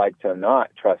it was like to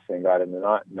not trust in God and to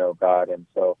not know God, and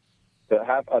so to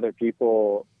have other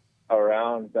people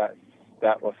around that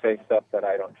will say stuff that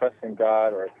I don't trust in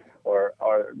God, or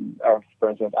for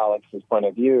instance, Alex's point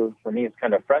of view, for me, it's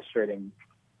kind of frustrating,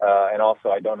 and also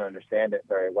I don't understand it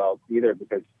very well either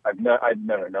because I've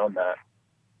never known that.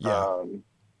 Yeah.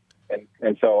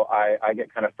 And so I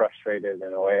get kind of frustrated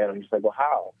in a way, and I'm just like, well,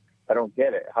 how? I don't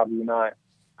get it. How do you not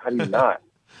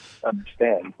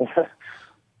understand?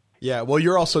 Yeah, well,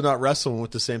 you're also not wrestling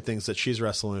with the same things that she's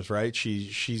wrestling with, right? She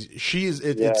is.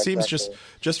 It seems exactly.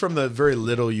 just from the very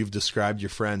little you've described your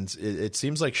friends, it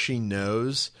seems like she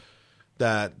knows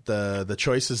that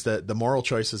the moral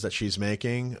choices that she's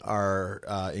making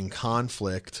are in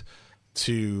conflict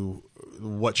to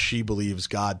what she believes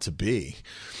God to be.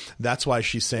 That's why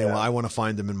she's saying, well, I want to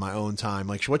find him in my own time.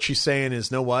 Like what she's saying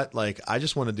is, know what? Like, I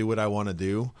just want to do what I want to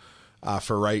do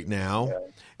for right now. Yeah.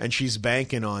 And she's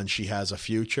banking on she has a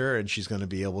future and she's going to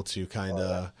be able to kind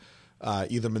of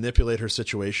either manipulate her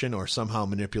situation or somehow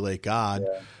manipulate God.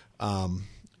 Yeah.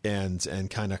 And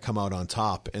kind of come out on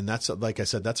top. And that's, like I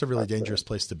said, that's a really dangerous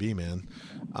place to be, man.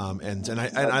 And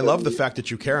I love the fact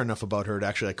that you care enough about her to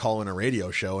actually like call in a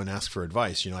radio show and ask for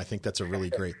advice. You know, I think that's a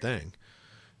really great thing,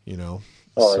 you know?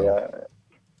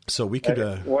 So we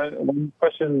could, one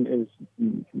question is,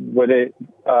 would it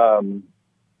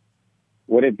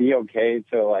be okay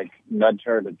to like nudge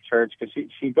her to church? Cause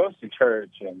she goes to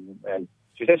church and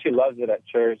she says she loves it at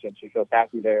church and she feels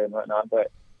happy there and whatnot,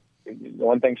 but the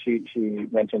one thing she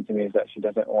mentioned to me is that she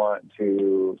doesn't want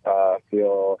to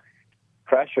feel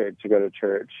pressured to go to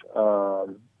church.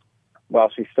 While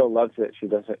she still loves it, she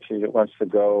wants to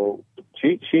go.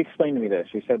 She explained to me this.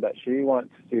 She said that she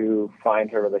wants to find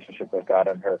her relationship with God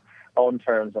on her own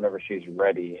terms whenever she's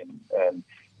ready, and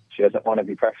she doesn't want to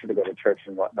be pressured to go to church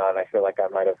and whatnot. I feel like I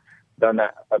might have done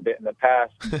that a bit in the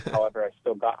past. However, I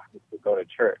still got to go to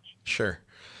church. Sure.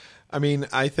 I mean,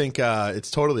 I think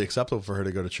it's totally acceptable for her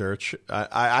to go to church.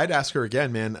 I'd ask her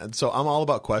again, man. So I'm all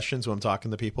about questions when I'm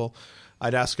talking to people.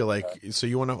 I'd ask her, like, so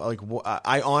you want to, like,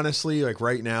 I honestly, like,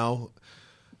 right now,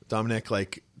 Dominic,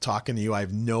 like, talking to you, I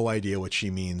have no idea what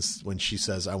she means when she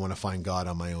says, I want to find God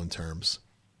on my own terms.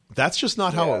 That's just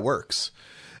not how it works.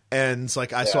 And it's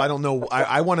like, so I don't know.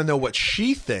 I want to know what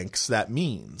she thinks that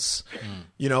means,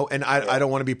 you know, and I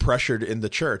don't want to be pressured in the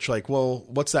church. Like, well,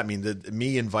 what's that mean?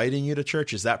 Me inviting you to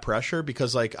church, is that pressure?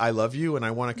 Because like, I love you and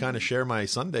I want to kind of share my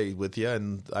Sunday with you.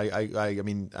 And I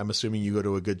mean, I'm assuming you go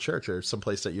to a good church or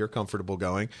someplace that you're comfortable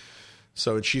going.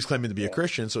 So, and she's claiming to be a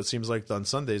Christian. So it seems like on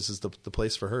Sundays is the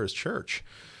place for her is church,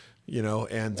 you know,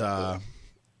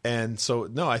 and so,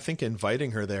 no, I think inviting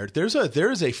her there, there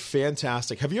is a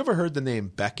fantastic, have you ever heard the name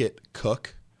Becket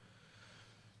Cook?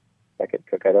 Becket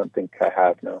Cook, I don't think I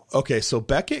have, no. Okay, so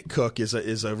Becket Cook is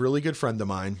a really good friend of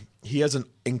mine. He has an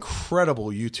incredible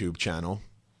YouTube channel.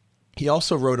 He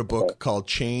also wrote a book called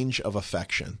Change of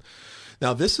Affection.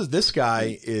 Now, this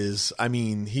guy is, I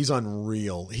mean, he's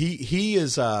unreal. He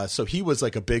is, so he was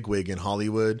like a bigwig in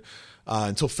Hollywood.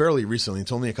 Until fairly recently,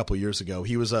 until only a couple of years ago.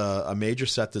 He was a major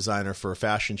set designer for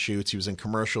fashion shoots. He was in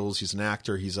commercials. He's an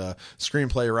actor. He's a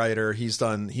screenplay writer. He's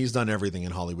done everything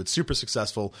in Hollywood. Super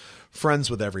successful, friends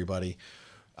with everybody.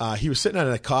 He was sitting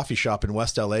at a coffee shop in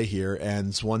West LA here,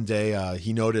 and one day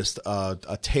he noticed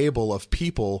a table of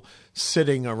people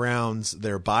sitting around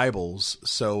their Bibles.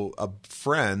 So a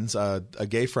friend, a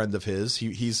gay friend of his,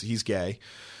 he's gay.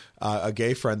 A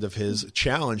gay friend of his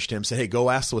challenged him, said, hey, go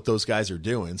ask what those guys are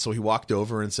doing. So he walked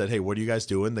over and said, hey, what are you guys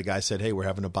doing? The guy said, hey, we're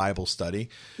having a Bible study.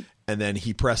 And then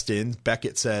he pressed in.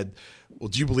 Becket said, well,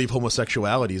 do you believe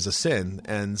homosexuality is a sin?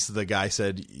 And the guy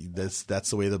said, that's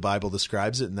the way the Bible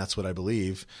describes it, and that's what I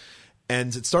believe.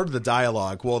 And it started the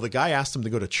dialogue. Well, the guy asked him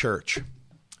to go to church.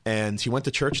 And he went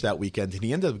to church that weekend, and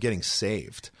he ended up getting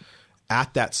saved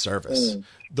at that service.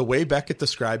 The way Becket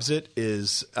describes it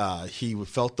is he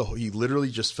literally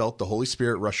just felt the Holy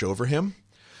Spirit rush over him.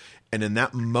 And in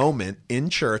that moment in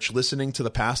church, listening to the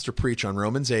pastor preach on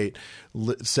Romans 8,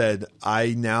 said,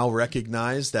 I now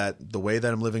recognize that the way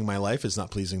that I'm living my life is not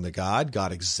pleasing to God.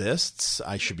 God exists.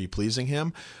 I should be pleasing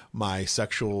him. My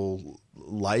sexual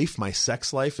life, my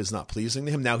sex life is not pleasing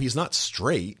to him. Now, he's not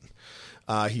straight.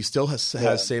 He still has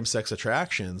same-sex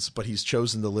attractions, but he's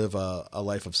chosen to live a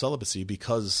life of celibacy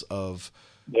because of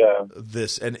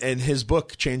this. And his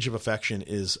book, Change of Affection,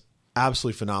 is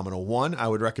absolutely phenomenal. One, I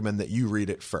would recommend that you read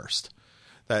it first,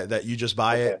 that you just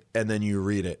buy it and then you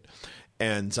read it.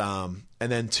 And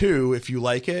then 2, if you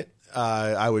like it,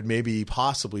 I would maybe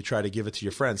possibly try to give it to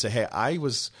your friend. Say, hey,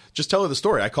 just tell her the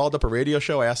story. I called up a radio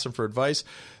show. I asked them for advice.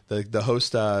 The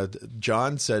host,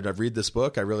 John, said, I've read this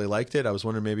book. I really liked it. I was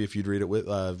wondering maybe if you'd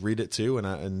read it too.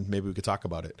 And maybe we could talk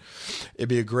about it. It'd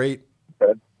be a great,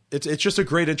 it's just a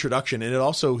great introduction. And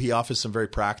he offers some very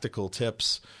practical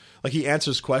tips. Like he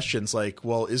answers questions like,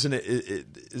 well, isn't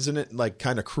it like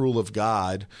kind of cruel of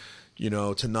God,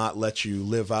 to not let you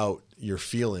live out your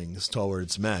feelings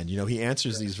towards men? He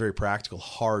answers these very practical,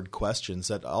 hard questions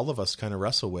that all of us kind of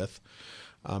wrestle with.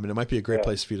 And it might be a great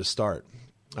place for you to start.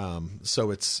 So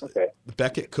it's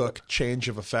Becket Cook, Change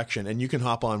of Affection. And you can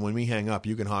hop on when we hang up,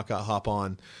 you can hop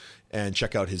on and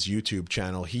check out his YouTube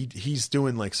channel. He's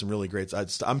doing like some really great.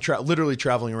 I'm literally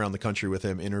traveling around the country with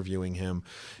him, interviewing him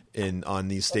on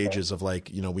these stages of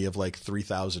like, we have like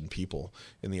 3,000 people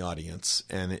in the audience,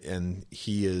 and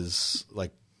he is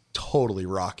like totally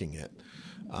rocking it.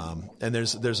 And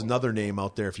there's another name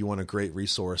out there if you want a great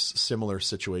resource, similar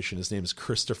situation. His name is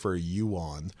Christopher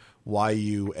Yuan,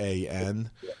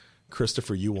 Yuan.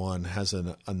 Christopher Yuan has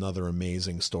another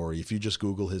amazing story. If you just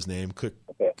Google his name,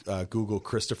 Google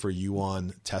Christopher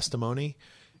Yuan testimony,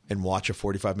 and watch a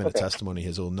 45-minute testimony.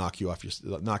 It will knock you off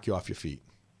your feet.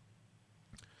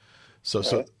 So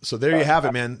there you have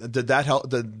it, man. Did that help?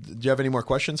 Do you have any more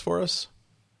questions for us?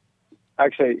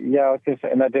 Actually, yeah, I was going to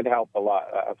say, and that did help a lot.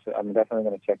 I'm definitely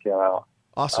going to check you out.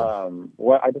 Awesome.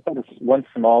 I just had one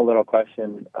small little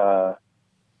question.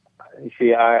 You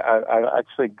see, I've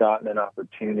actually gotten an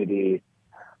opportunity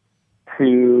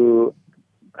to,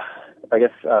 I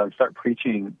guess, start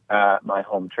preaching at my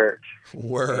home church.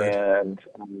 Word.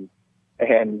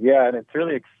 And yeah, and it's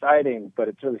really exciting, but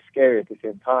it's really scary at the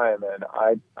same time. And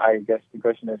I guess the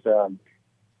question is,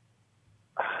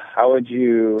 how would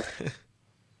you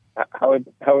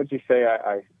say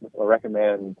I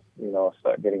recommend,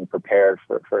 start getting prepared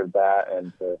for that,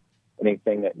 and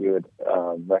anything that you would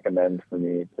recommend for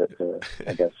me to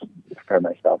I guess, prepare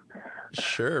myself?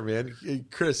 Sure, man.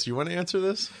 Chris, you want to answer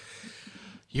this?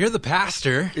 You're the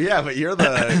pastor. Yeah, but you're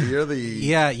the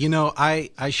Yeah,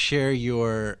 I share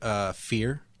your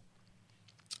fear,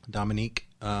 Dominique.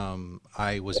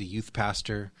 I was a youth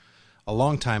pastor a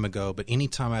long time ago, but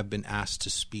anytime I've been asked to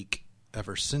speak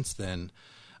ever since then,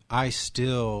 I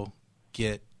still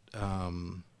get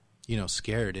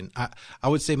scared. And I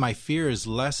would say my fear is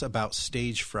less about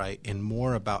stage fright and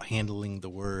more about handling the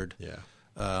word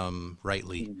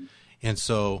rightly. Mm-hmm. And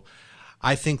so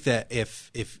I think that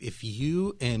if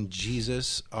you and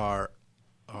Jesus are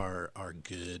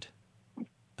good,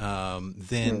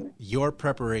 then your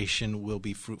preparation will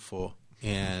be fruitful,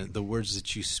 and the words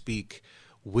that you speak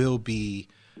will be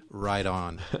right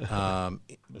on.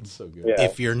 That's so good.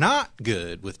 If you're not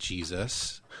good with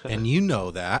Jesus, and you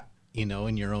know that,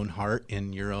 in your own heart,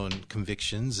 in your own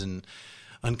convictions and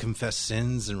unconfessed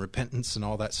sins and repentance and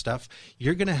all that stuff,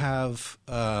 you're going to have,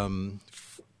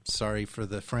 sorry for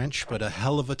the French, but a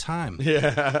hell of a time.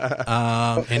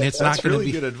 Yeah. And it's not going to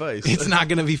be good advice. It's not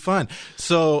going to be fun.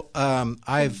 So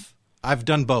I've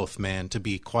done both, man, to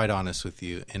be quite honest with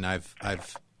you. And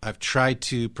I've tried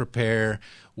to prepare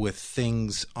with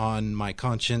things on my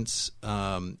conscience,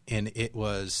 and it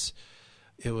was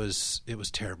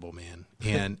terrible, man.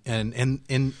 And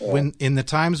when in the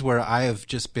times where I have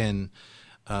just been,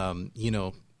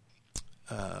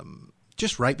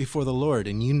 just right before the Lord,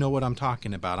 and you know what I'm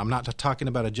talking about. I'm not talking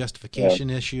about a justification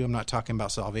issue. I'm not talking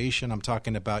about salvation. I'm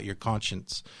talking about your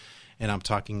conscience, and I'm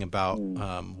talking about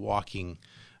walking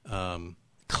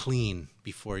clean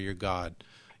before your God.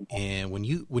 And when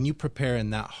you prepare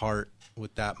in that heart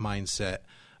with that mindset,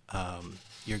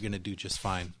 you're going to do just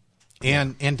fine.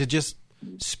 And to just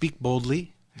speak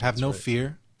boldly, have no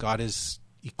fear. God has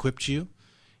equipped you.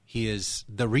 He is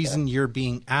the reason you're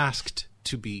being asked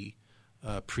to be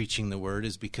preaching the word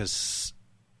is because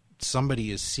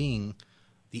somebody is seeing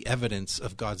the evidence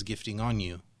of God's gifting on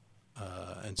you.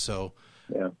 And so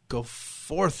go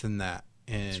forth in that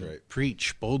and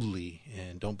preach boldly,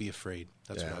 and don't be afraid.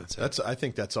 That's what I would say. I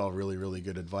think that's all really, really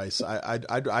good advice.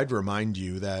 I'd remind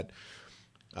you that,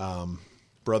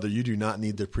 brother, you do not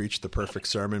need to preach the perfect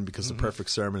sermon, because the perfect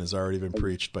sermon has already been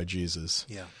preached by Jesus.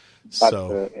 Yeah.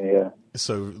 So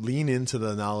lean into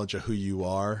the knowledge of who you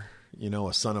are,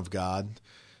 a son of God,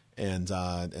 and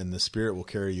the Spirit will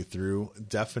carry you through.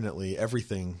 Definitely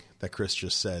everything that Chris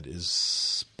just said is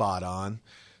spot on.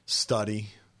 Study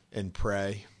and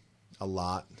pray a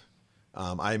lot.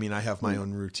 I have my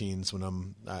own routines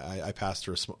when I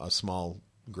pastor a small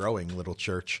growing little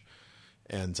church,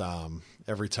 and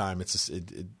every time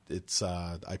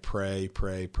I pray.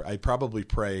 I probably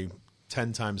pray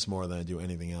 10 times more than I do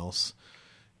anything else.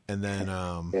 And then,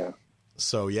 Yeah.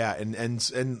 so yeah,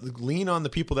 and lean on the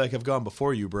people that have gone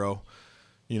before you, bro.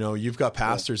 You know, you've got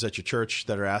pastors at your church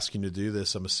that are asking you to do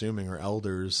this, I'm assuming, or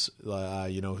elders.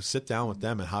 You know, sit down with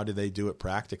them and how do they do it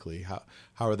practically? How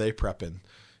are they prepping?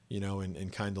 You know, and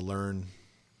kind of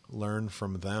learn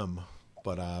from them.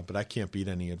 But I can't beat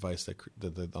any advice I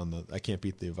can't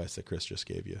beat the advice that Chris just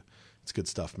gave you. It's good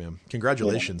stuff, man.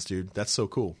 Congratulations, dude. That's so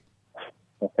cool.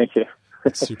 Well, thank you.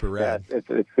 It's super rad. Yeah,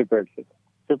 it's super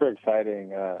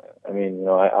exciting. I mean, you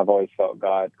know, I've always felt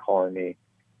God calling me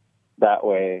that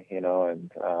way, you know, and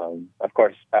of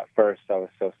course, at first I was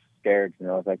so scared, you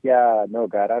know, I was like, yeah, no,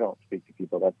 God, I don't speak to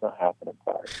people. That's not happening.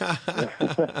 Sorry.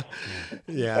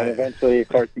 Yeah. And eventually, of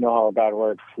course, you know how God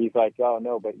works. He's like, oh,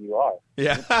 no, but you are.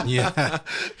 Yeah. Yeah.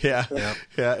 Yeah.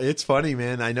 Yeah. It's funny,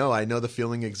 man. I know the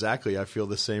feeling exactly. I feel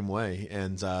the same way.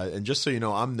 And just so you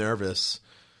know, I'm nervous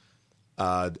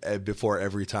before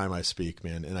every time I speak,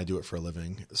 man, and I do it for a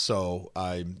living. So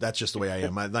that's just the way I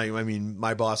am. I mean,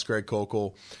 my boss, Greg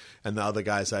Kokel, and the other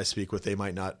guys I speak with, they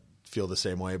might not feel the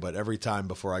same way, but every time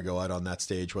before I go out on that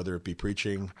stage, whether it be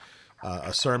preaching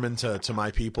a sermon to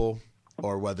my people,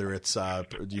 or whether it's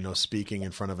you know, speaking in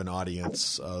front of an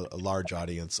audience, a large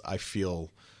audience, I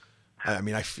feel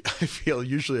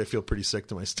usually I feel pretty sick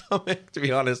to my stomach, to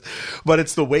be honest, but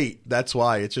it's the weight. That's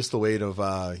why. It's just the weight of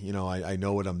you know, I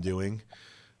know what I'm doing.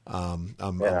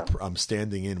 I'm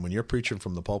standing in. When you're preaching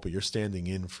from the pulpit, you're standing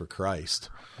in for Christ,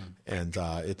 and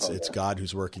it's God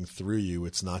who's working through you.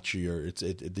 It's not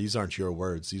these aren't your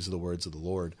words. These are the words of the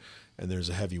Lord, and there's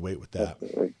a heavy weight with that.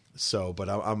 Absolutely. So, but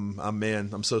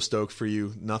I'm so stoked for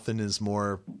you. Nothing is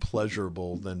more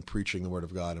pleasurable than preaching the word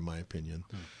of God, in my opinion.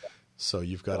 So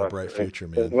you've got a bright future,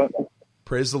 man.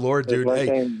 Praise the Lord, dude.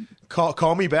 Hey,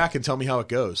 call me back and tell me how it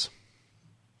goes.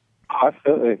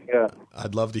 Absolutely, yeah.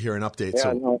 I'd love to hear an update. Yeah,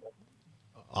 so no,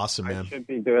 awesome, man. I should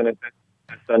be doing it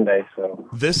this Sunday. So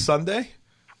this Sunday?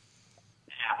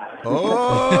 Yeah.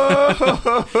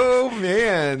 Oh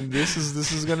man, this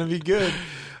is going to be good.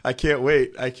 I can't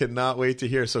wait. I cannot wait to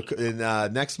hear. So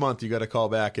next month, you got to call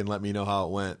back and let me know how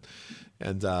it went.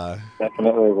 And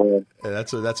definitely will.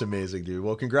 That's amazing, dude.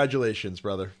 Well, congratulations,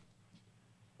 brother.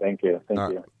 Thank you. Thank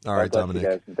you. All right, Dominic. You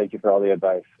guys, and thank you for all the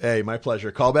advice. Hey, my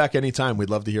pleasure. Call back anytime.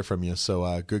 We'd love to hear from you.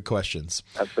 So good questions.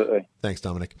 Absolutely. Thanks,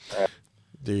 Dominic. All right.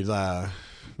 Dude,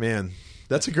 man,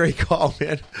 that's a great call,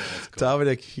 man. Cool.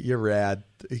 Dominic, you're rad.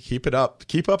 Keep it up.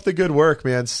 Keep up the good work,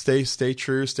 man. Stay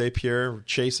true, stay pure,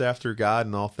 chase after God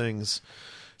and all things.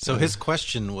 So his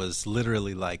question was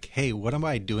literally like, hey, what am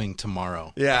I doing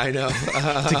tomorrow? Yeah, I know.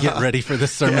 To get ready for the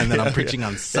sermon that I'm preaching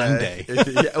on Sunday.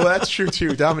 Well, that's true,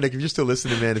 too. Dominic, if you're still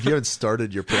listening, man, if you haven't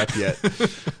started your prep yet,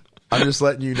 I'm just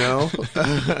letting you know.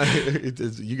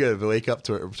 You got to wake up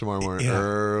tomorrow morning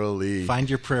early. Find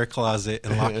your prayer closet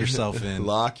and lock yourself in.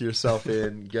 Lock yourself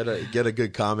in. Get a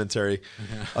good commentary.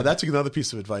 Yeah. That's another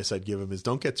piece of advice I'd give him is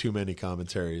don't get too many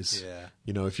commentaries. Yeah.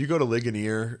 You know, if you go to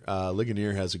Ligonier,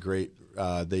 Ligonier has a great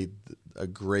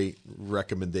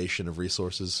recommendation of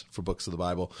resources for books of the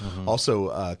Bible. Mm-hmm.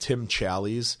 Also, Tim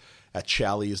Challies at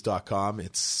challies.com.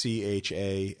 It's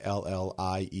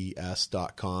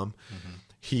CHALLIES.com. Mm-hmm.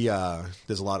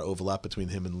 There's a lot of overlap between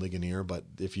him and Ligonier, but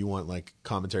if you want like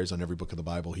commentaries on every book of the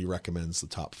Bible, he recommends the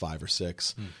top 5 or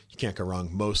 6. You can't go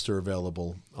wrong. Most are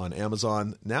available on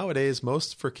Amazon nowadays.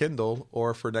 Most for Kindle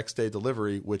or for next day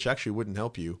delivery, which actually wouldn't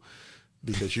help you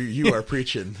because you are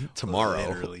preaching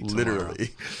tomorrow,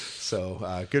 literally.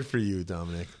 So good for you,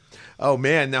 Dominic. Oh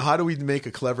man! Now, how do we make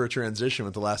a clever transition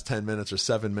with the last 10 minutes or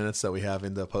 7 minutes that we have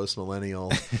into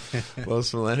post-millennial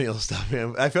stuff?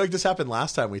 Man, I feel like this happened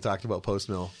last time we talked about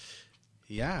post-mill.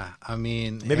 Yeah, I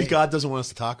mean, maybe God doesn't want us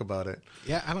to talk about it.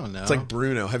 Yeah, I don't know. It's like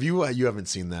Bruno. Have you haven't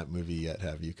seen that movie yet,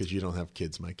 have you? Because you don't have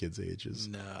kids my kids' ages.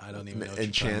 No, I don't even know what you're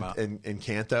talking about.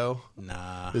 Encanto?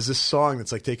 Nah. There's this song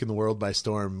that's like taking the world by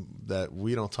storm that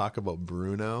we don't talk about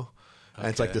Bruno. Okay.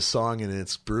 And it's like this song, and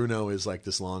it's Bruno is like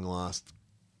this long lost,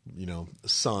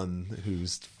 son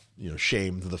who's,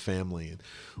 shamed the family. And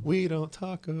we don't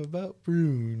talk about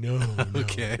Bruno. No.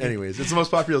 Okay. Anyways, it's the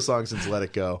most popular song since Let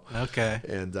It Go. Okay.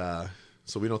 And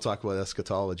so we don't talk about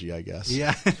eschatology, I guess.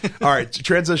 Yeah. All right.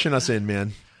 Transition us in,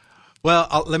 man.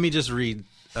 Well, let me just read.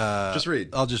 Just read.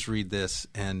 I'll just read this,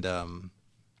 and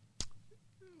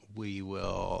we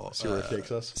will see where it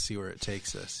takes us. See where it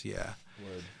takes us. Yeah.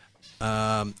 Word.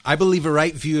 I believe a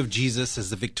right view of Jesus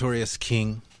as the victorious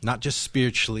King, not just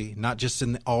spiritually, not just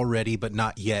in the already, but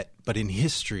not yet, but in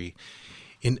history,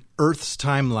 in Earth's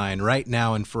timeline right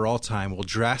now and for all time, will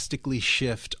drastically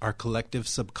shift our collective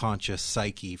subconscious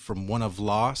psyche from one of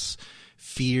loss,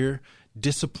 fear,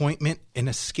 disappointment, and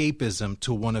escapism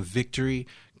to one of victory,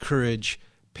 courage,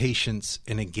 patience,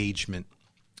 and engagement.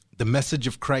 The message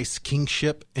of Christ's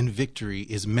kingship and victory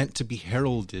is meant to be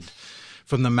heralded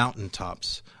from the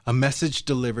mountaintops, a message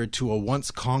delivered to a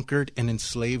once conquered and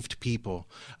enslaved people,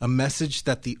 a message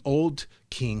that the old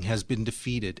king has been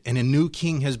defeated and a new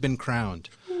king has been crowned,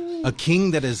 a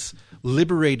king that has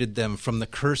liberated them from the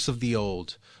curse of the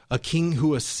old, a king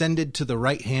who ascended to the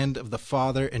right hand of the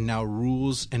Father and now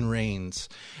rules and reigns.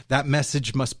 That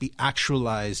message must be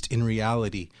actualized in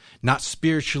reality, not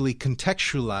spiritually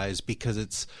contextualized because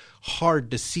it's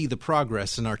hard to see the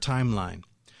progress in our timeline.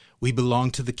 We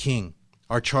belong to the king.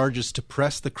 Our charge is to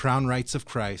press the crown rights of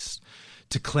Christ,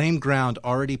 to claim ground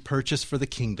already purchased for the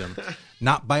kingdom,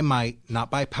 not by might, not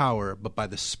by power, but by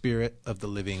the Spirit of the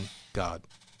living God.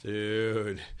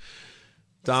 Dude.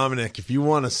 Dominic, if you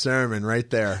want a sermon right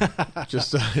there,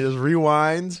 just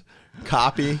rewind,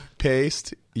 copy,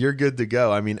 paste, you're good to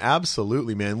go. I mean,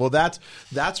 absolutely, man. Well, that's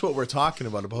what we're talking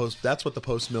about. That's what the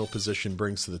post-mill position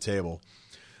brings to the table.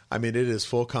 I mean, it is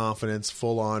full confidence,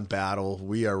 full-on battle.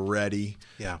 We are ready.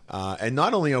 Yeah. And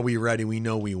not only are we ready, we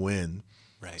know we win.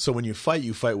 Right. So when you fight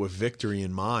with victory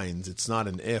in mind. It's not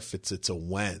an if, it's a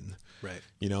when. Right.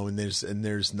 You know, and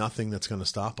there's nothing that's going to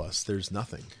stop us. There's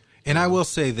nothing. And I will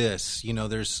say this, you know,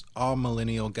 there's all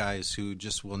millennial guys who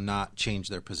just will not change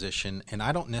their position, and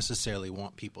I don't necessarily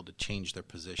want people to change their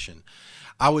position.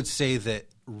 I would say that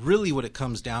really what it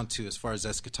comes down to as far as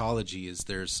eschatology is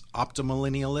there's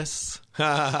optimillennialists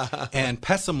and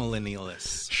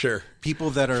pessimillennialists. Sure.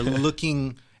 People that are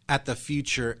looking at the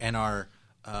future and are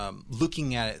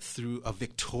looking at it through a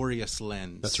victorious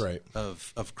lens. That's right.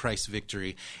 Of Christ's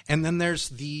victory. And then there's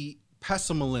the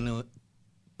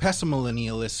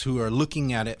pessimillennialists who are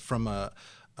looking at it from a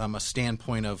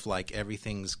standpoint of like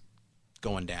everything's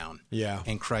going down. Yeah.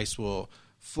 And Christ will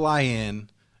fly in,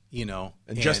 you know,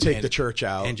 and just take the church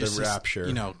out, and just, the rapture.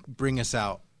 You know, bring us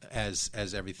out as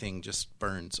everything just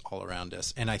burns all around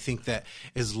us. And I think that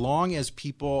as long as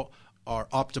people are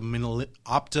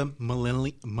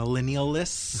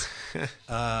optimillennialists,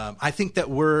 I think that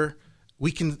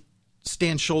we can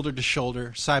stand shoulder to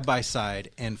shoulder, side by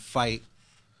side, and fight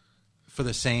for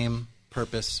the same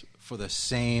purpose, for the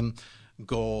same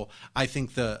goal. I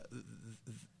think the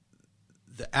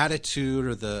attitude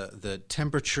or the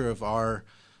temperature of our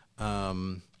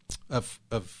of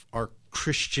our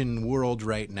Christian world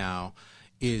right now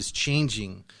is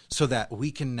changing so that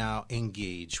we can now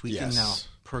engage. We can now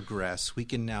progress. We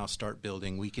can now start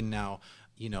building. We can now,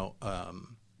 you know,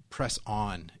 press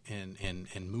on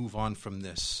and move on from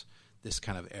this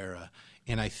kind of era.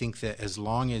 And I think that as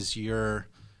long as you're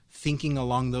thinking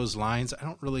along those lines, I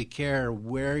don't really care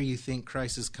where you think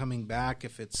Christ is coming back,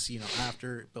 if it's, you know,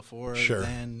 after, before,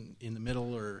 then, in the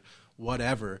middle, or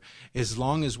whatever, as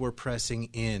long as we're pressing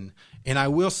in. And I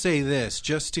will say this,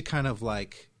 just to kind of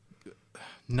like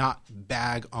not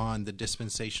bag on the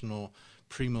dispensational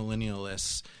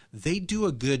premillennialists, they do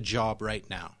a good job right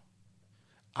now.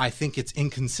 I think it's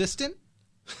inconsistent.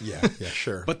 Yeah,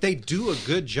 sure. But they do a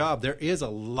good job. There is a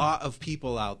lot of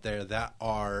people out there that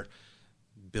are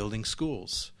building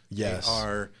schools. Yes. They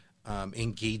are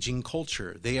engaging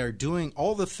culture. They are doing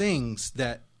all the things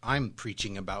that I'm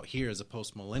preaching about here as a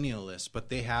post-millennialist, but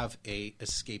they have a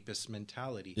escapist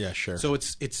mentality. Yeah, sure. So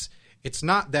it's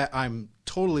not that I'm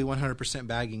totally 100%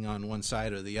 bagging on one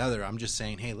side or the other. I'm just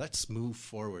saying, hey, let's move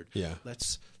forward. Yeah.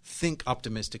 Let's think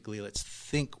optimistically. Let's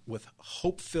think with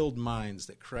hope-filled minds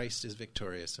that Christ is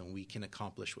victorious and we can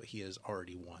accomplish what he has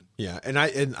already won. Yeah, and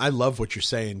I love what you're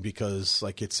saying, because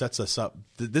like it sets us up.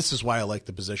 This is why I like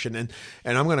the position, and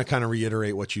I'm going to kind of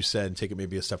reiterate what you said and take it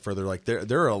maybe a step further. Like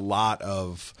there are a lot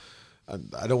of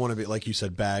I don't want to be, like you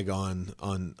said, bag on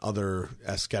other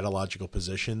eschatological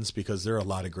positions, because there are a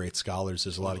lot of great scholars.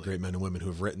 There's a lot of great men and women who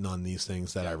have written on these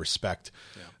things that I respect.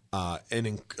 Yeah. I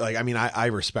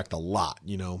respect a lot,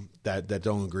 you know, that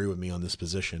don't agree with me on this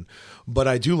position, but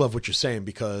I do love what you're saying,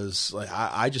 because like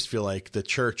I just feel like the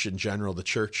church in general, the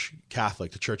church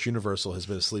Catholic, the church universal has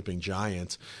been a sleeping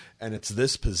giant, and it's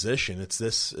this position, it's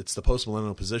the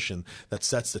post-millennial position that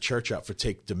sets the church up for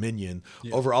take dominion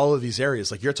over all of these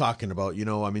areas, like you're talking about, you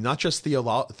know, I mean, not just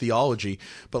theology,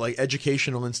 but like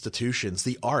educational institutions,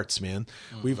 the arts, man.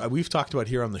 We've talked about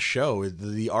here on the show,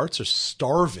 the arts are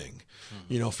starving.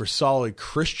 You know, for solid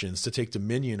Christians to take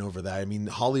dominion over that. I mean,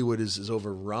 Hollywood is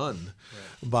overrun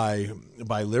by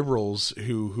liberals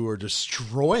who are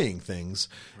destroying things,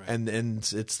 and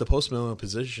it's the post-millennial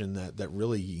position that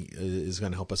really is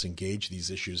going to help us engage these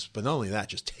issues. But not only that,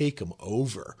 just take them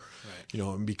over, you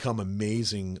know, and become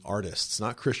amazing artists,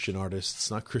 not Christian artists,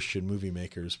 not Christian movie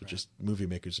makers, but just movie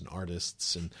makers and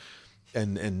artists,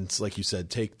 and like you said,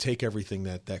 take everything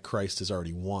that Christ has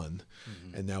already won,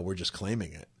 and now we're just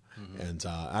claiming it. And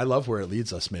I love where it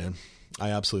leads us, man.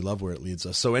 I absolutely love where it leads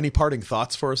us. So any parting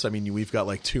thoughts for us? I mean, we've got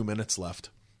like 2 minutes left.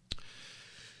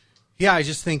 Yeah, I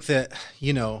just think that,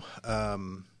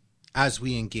 as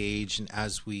we engage and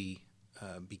as we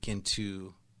begin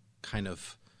to kind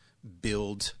of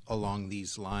build along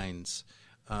these lines,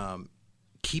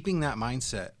 keeping that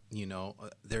mindset,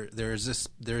 there's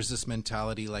this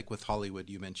mentality like with Hollywood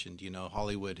you mentioned.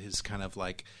 Hollywood has kind of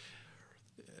like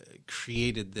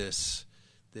created this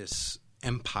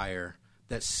empire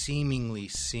that seemingly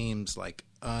seems like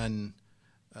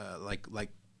like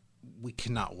we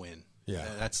cannot win. Yeah,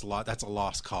 that's a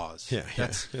lost cause. Yeah,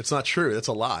 it's not true. It's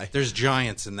a lie. There's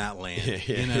giants in that land.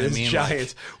 You know what I mean?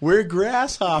 Giants. We're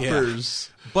grasshoppers.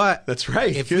 Yeah. But that's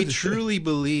right. If we truly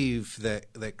believe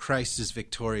that Christ is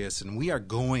victorious and we are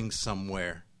going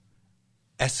somewhere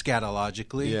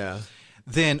eschatologically,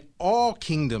 then all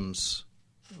kingdoms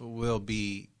will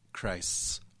be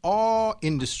Christ's. All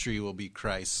industry will be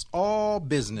Christ's. All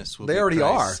business will be Christ's. They already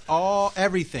are.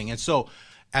 Everything. And so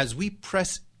as we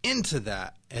press into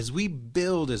that, as we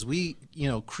build, as we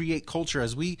create culture,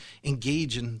 as we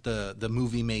engage in the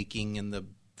movie making and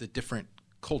the different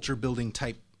culture building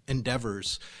type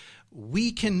endeavors,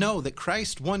 we can know that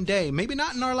Christ one day, maybe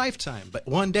not in our lifetime, but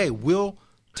one day will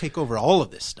take over all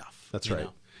of this stuff. That's right.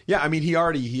 Yeah, I mean, he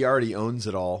already owns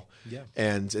it all. Yeah.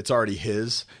 And it's already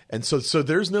his. And so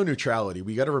there's no neutrality.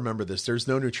 We got to remember this. There's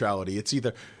no neutrality. It's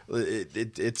either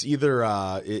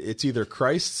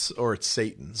Christ's or it's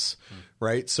Satan's,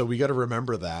 right? So we got to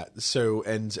remember that. So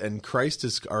and Christ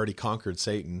has already conquered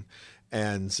Satan.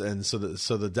 And so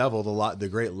the devil, the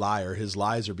great liar, his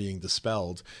lies are being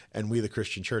dispelled, and we, the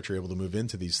Christian church, are able to move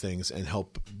into these things and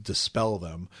help dispel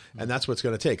them. And that's what it's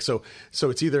going to take. So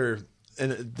it's either.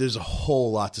 And there's a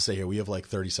whole lot to say here. We have like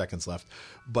 30 seconds left,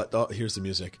 but here's the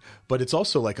music. But it's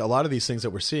also like a lot of these things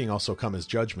that we're seeing also come as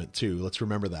judgment too. Let's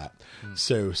remember that.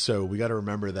 So we got to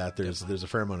remember that there's a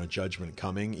fair amount of judgment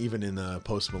coming, even in a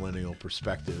post-millennial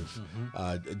perspective.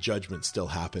 Judgment still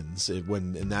happens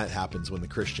and that happens when the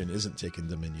Christian isn't taking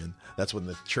dominion. That's when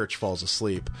the church falls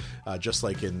asleep, just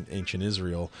like in ancient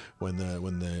Israel, when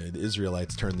the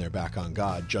Israelites turned their back on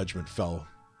God, judgment fell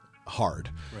hard,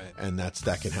 right. And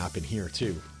that can happen here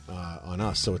too on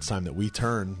us. So it's time that we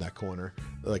turn that corner,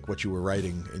 like what you were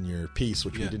writing in your piece,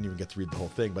 which we didn't even get to read the whole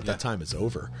thing, but that time is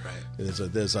over. Right.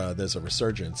 There's a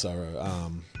resurgence,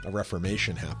 a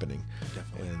reformation happening.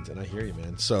 Definitely. And I hear you,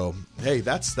 man. So hey,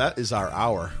 that is our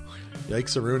hour.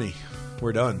 Yikes, Rooney.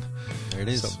 We're done. There it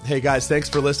is. So, hey, guys, thanks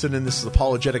for listening. This is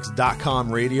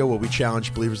apologetics.com radio, where we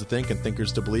challenge believers to think and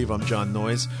thinkers to believe. I'm John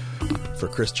Noyes. For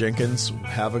Chris Jenkins,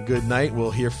 have a good night. We'll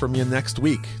hear from you next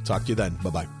week. Talk to you then.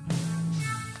 Bye-bye.